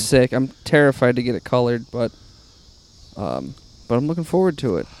dodo hard. bird's sick. I'm terrified to get it colored, but I'm looking forward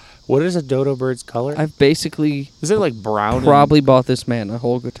to it. What is a dodo bird's color? I've basically... is it like brown? Probably bought this man a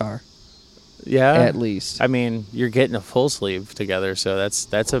whole guitar. Yeah? At least. I mean, you're getting a full sleeve together, so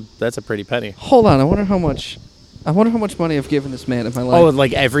that's a pretty penny. Hold on. I wonder how much money I've given this man in my life. Oh,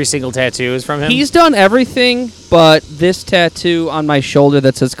 like every single tattoo is from him? He's done everything, but this tattoo on my shoulder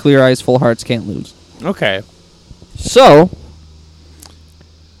that says Clear Eyes, Full Hearts, Can't Lose. Okay. So,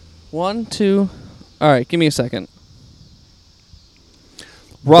 1, 2... All right, give me a second.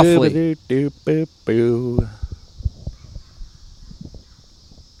 Roughly.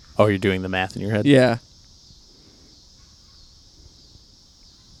 Oh, you're doing the math in your head? Yeah.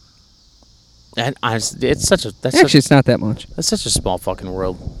 And honestly, it's such a... it's not that much. That's such a small fucking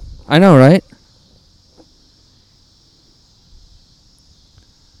world. I know, right?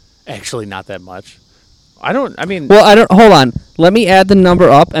 Actually, not that much. Hold on. Let me add the number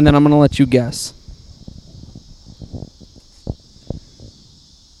up, and then I'm going to let you guess.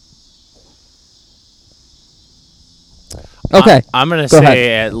 Okay. I'm going to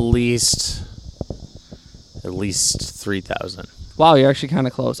say at least 3,000. Wow, you're actually kind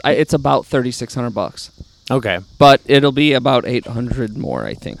of close. It's about $3,600. Okay. But it'll be about 800 more,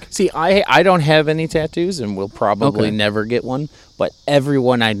 I think. See, I don't have any tattoos and will probably never get one, but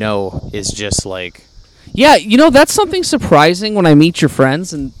everyone I know is just like... Yeah, that's something surprising when I meet your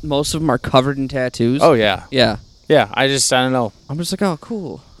friends and most of them are covered in tattoos. Oh, yeah. Yeah. Yeah, I don't know. I'm just like, oh,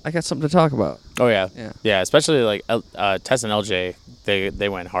 cool. I got something to talk about. Oh, yeah. Yeah. Yeah, especially like Tess and LJ, they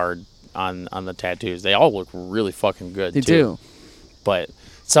went hard on the tattoos. They all look really fucking good, They do. But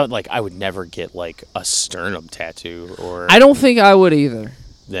so like I would never get like a sternum tattoo or... I don't think I would either.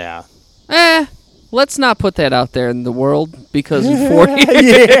 Yeah. Let's not put that out there in the world because in 4 years...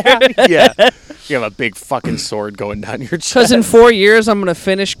 yeah. You have a big fucking sword going down your chest. Because in 4 years, I'm going to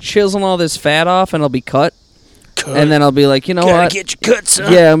finish chiseling all this fat off and it'll be cut. And then I'll be like, you know Gotta what? get your cut,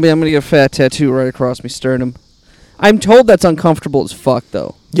 son. Yeah, I'm going to get a fat tattoo right across my sternum. I'm told that's uncomfortable as fuck,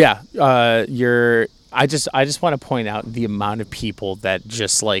 though. Yeah. I just want to point out the amount of people that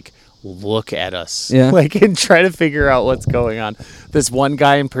just like look at us, like, and try to figure out what's going on. This one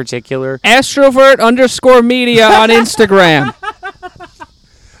guy in particular, Astrovert_media on Instagram.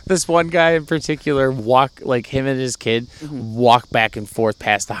 This one guy in particular like him and his kid walk back and forth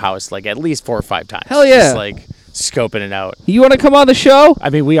past the house like at least 4 or 5 times. Hell yeah! Just like scoping it out. You want to come on the show? I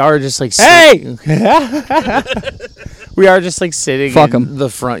mean, we are just like hey, we are just like sitting Fuck in the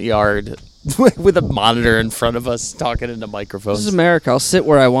front yard with a monitor in front of us talking into microphones. This is America. I'll sit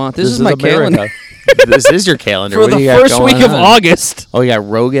where I want. This is my America. calendar. This is your calendar. For what the do you got first going week of on? August. Oh, you got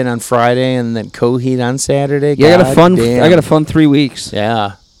Rogan on Friday and then Coheed on Saturday. Yeah, I got a fun 3 weeks.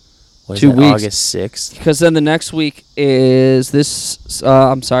 Yeah. 2 weeks. August 6th. Because then the next week is this.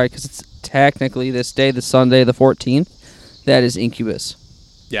 I'm sorry, because it's technically this day, the Sunday, the 14th, that is Incubus.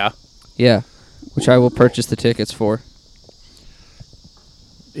 Yeah. Yeah, which I will purchase the tickets for.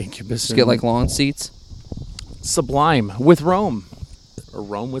 Incubus. Just get like lawn seats. Sublime with Rome. Or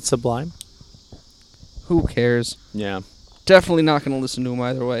Rome with Sublime. Who cares? Yeah. Definitely not going to listen to them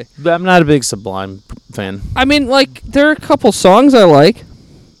either way. But I'm not a big Sublime fan. I mean, like, there are a couple songs I like.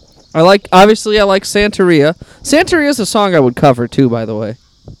 Obviously, I like Santeria. Santeria is a song I would cover, too, by the way.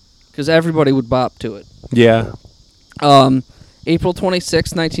 Because everybody would bop to it. Yeah. April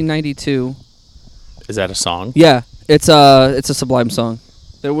 26, 1992. Is that a song? Yeah, it's a Sublime song.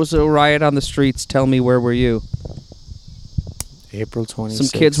 There was a riot on the streets, tell me where were you? April 26th. Some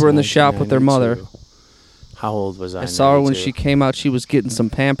kids were in the shop with their mother. How old was I? I saw her when she came out. She was getting some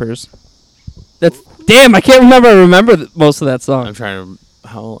Pampers. Damn, I can't remember most of that song. I'm trying to...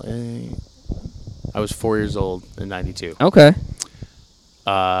 How old? I was 4 years old in 92. Okay.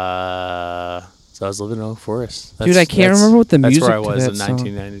 So I was living in Oak Forest. Dude, I can't remember what the music That's where I was to in that song.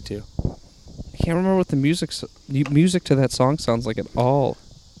 1992. I can't remember what the music to that song sounds like at all.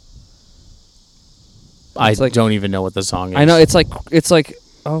 I don't even know what the song is. I know it's like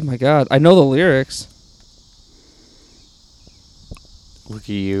oh my god, I know the lyrics. Look at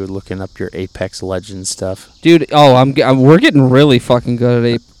you looking up your Apex Legends stuff, dude. Oh, we're getting really fucking good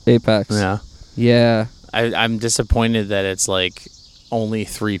at Apex. Yeah, yeah. I'm disappointed that it's like only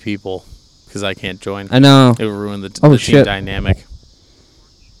 3 people because I can't join. I know it would ruin the shit. team dynamic.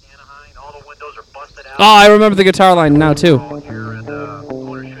 Oh, I remember the guitar line now too.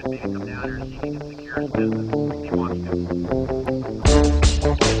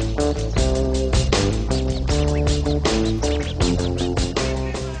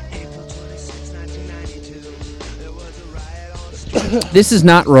 This is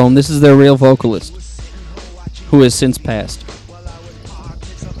not Rome. This is their real vocalist, who has since passed.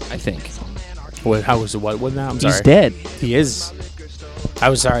 I think. What? How was it? What now? I'm sorry. He's dead. He is. I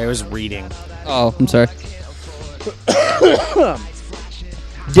was sorry. I was reading. Oh, I'm sorry.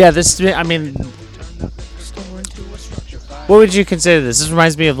 Yeah, this. I mean, what would you consider this? This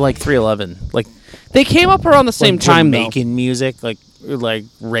reminds me of like 311. Like they came up around the same time, Jamaican music, like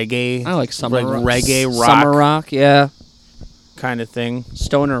reggae. I like summer rock. Reggae rock. Summer rock, yeah. Kind of thing.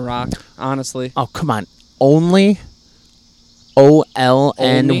 Stoner rock, honestly. Oh, come on. Only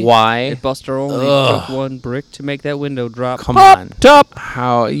OLNY. Buster only took one brick to make that window drop. Come on. Top.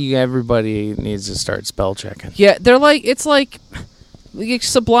 How everybody needs to start spell checking. Yeah, they're like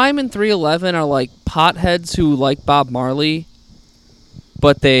Sublime and 311 are like potheads who like Bob Marley,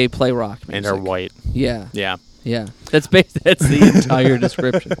 but they play rock music. And are white. Yeah. Yeah. Yeah. That's the entire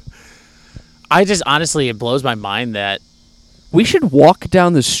description. I just honestly, it blows my mind that we should walk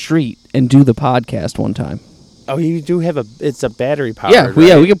down the street and do the podcast one time. Oh, you do have it's a battery powered. Yeah,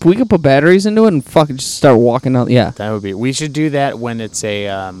 right? we could put batteries into it and fucking just start walking down. Yeah, that would be. We should do that when it's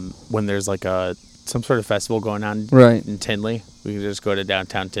when there's like some sort of festival going on. Right. In Tinley, we can just go to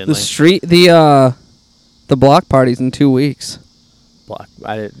downtown Tinley. The block party's in 2 weeks.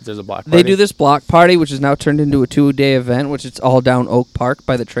 There's a block party. They do this block party, which is now turned into a 2-day event, which it's all down Oak Park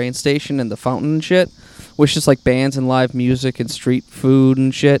by the train station and the fountain and shit. Which is like bands and live music and street food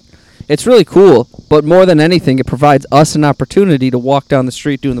and shit. It's really cool, but more than anything, it provides us an opportunity to walk down the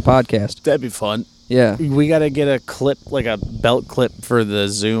street doing the podcast. That'd be fun. Yeah. We got to get a clip, like a belt clip for the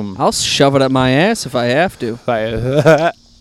Zoom. I'll shove it up my ass if I have to.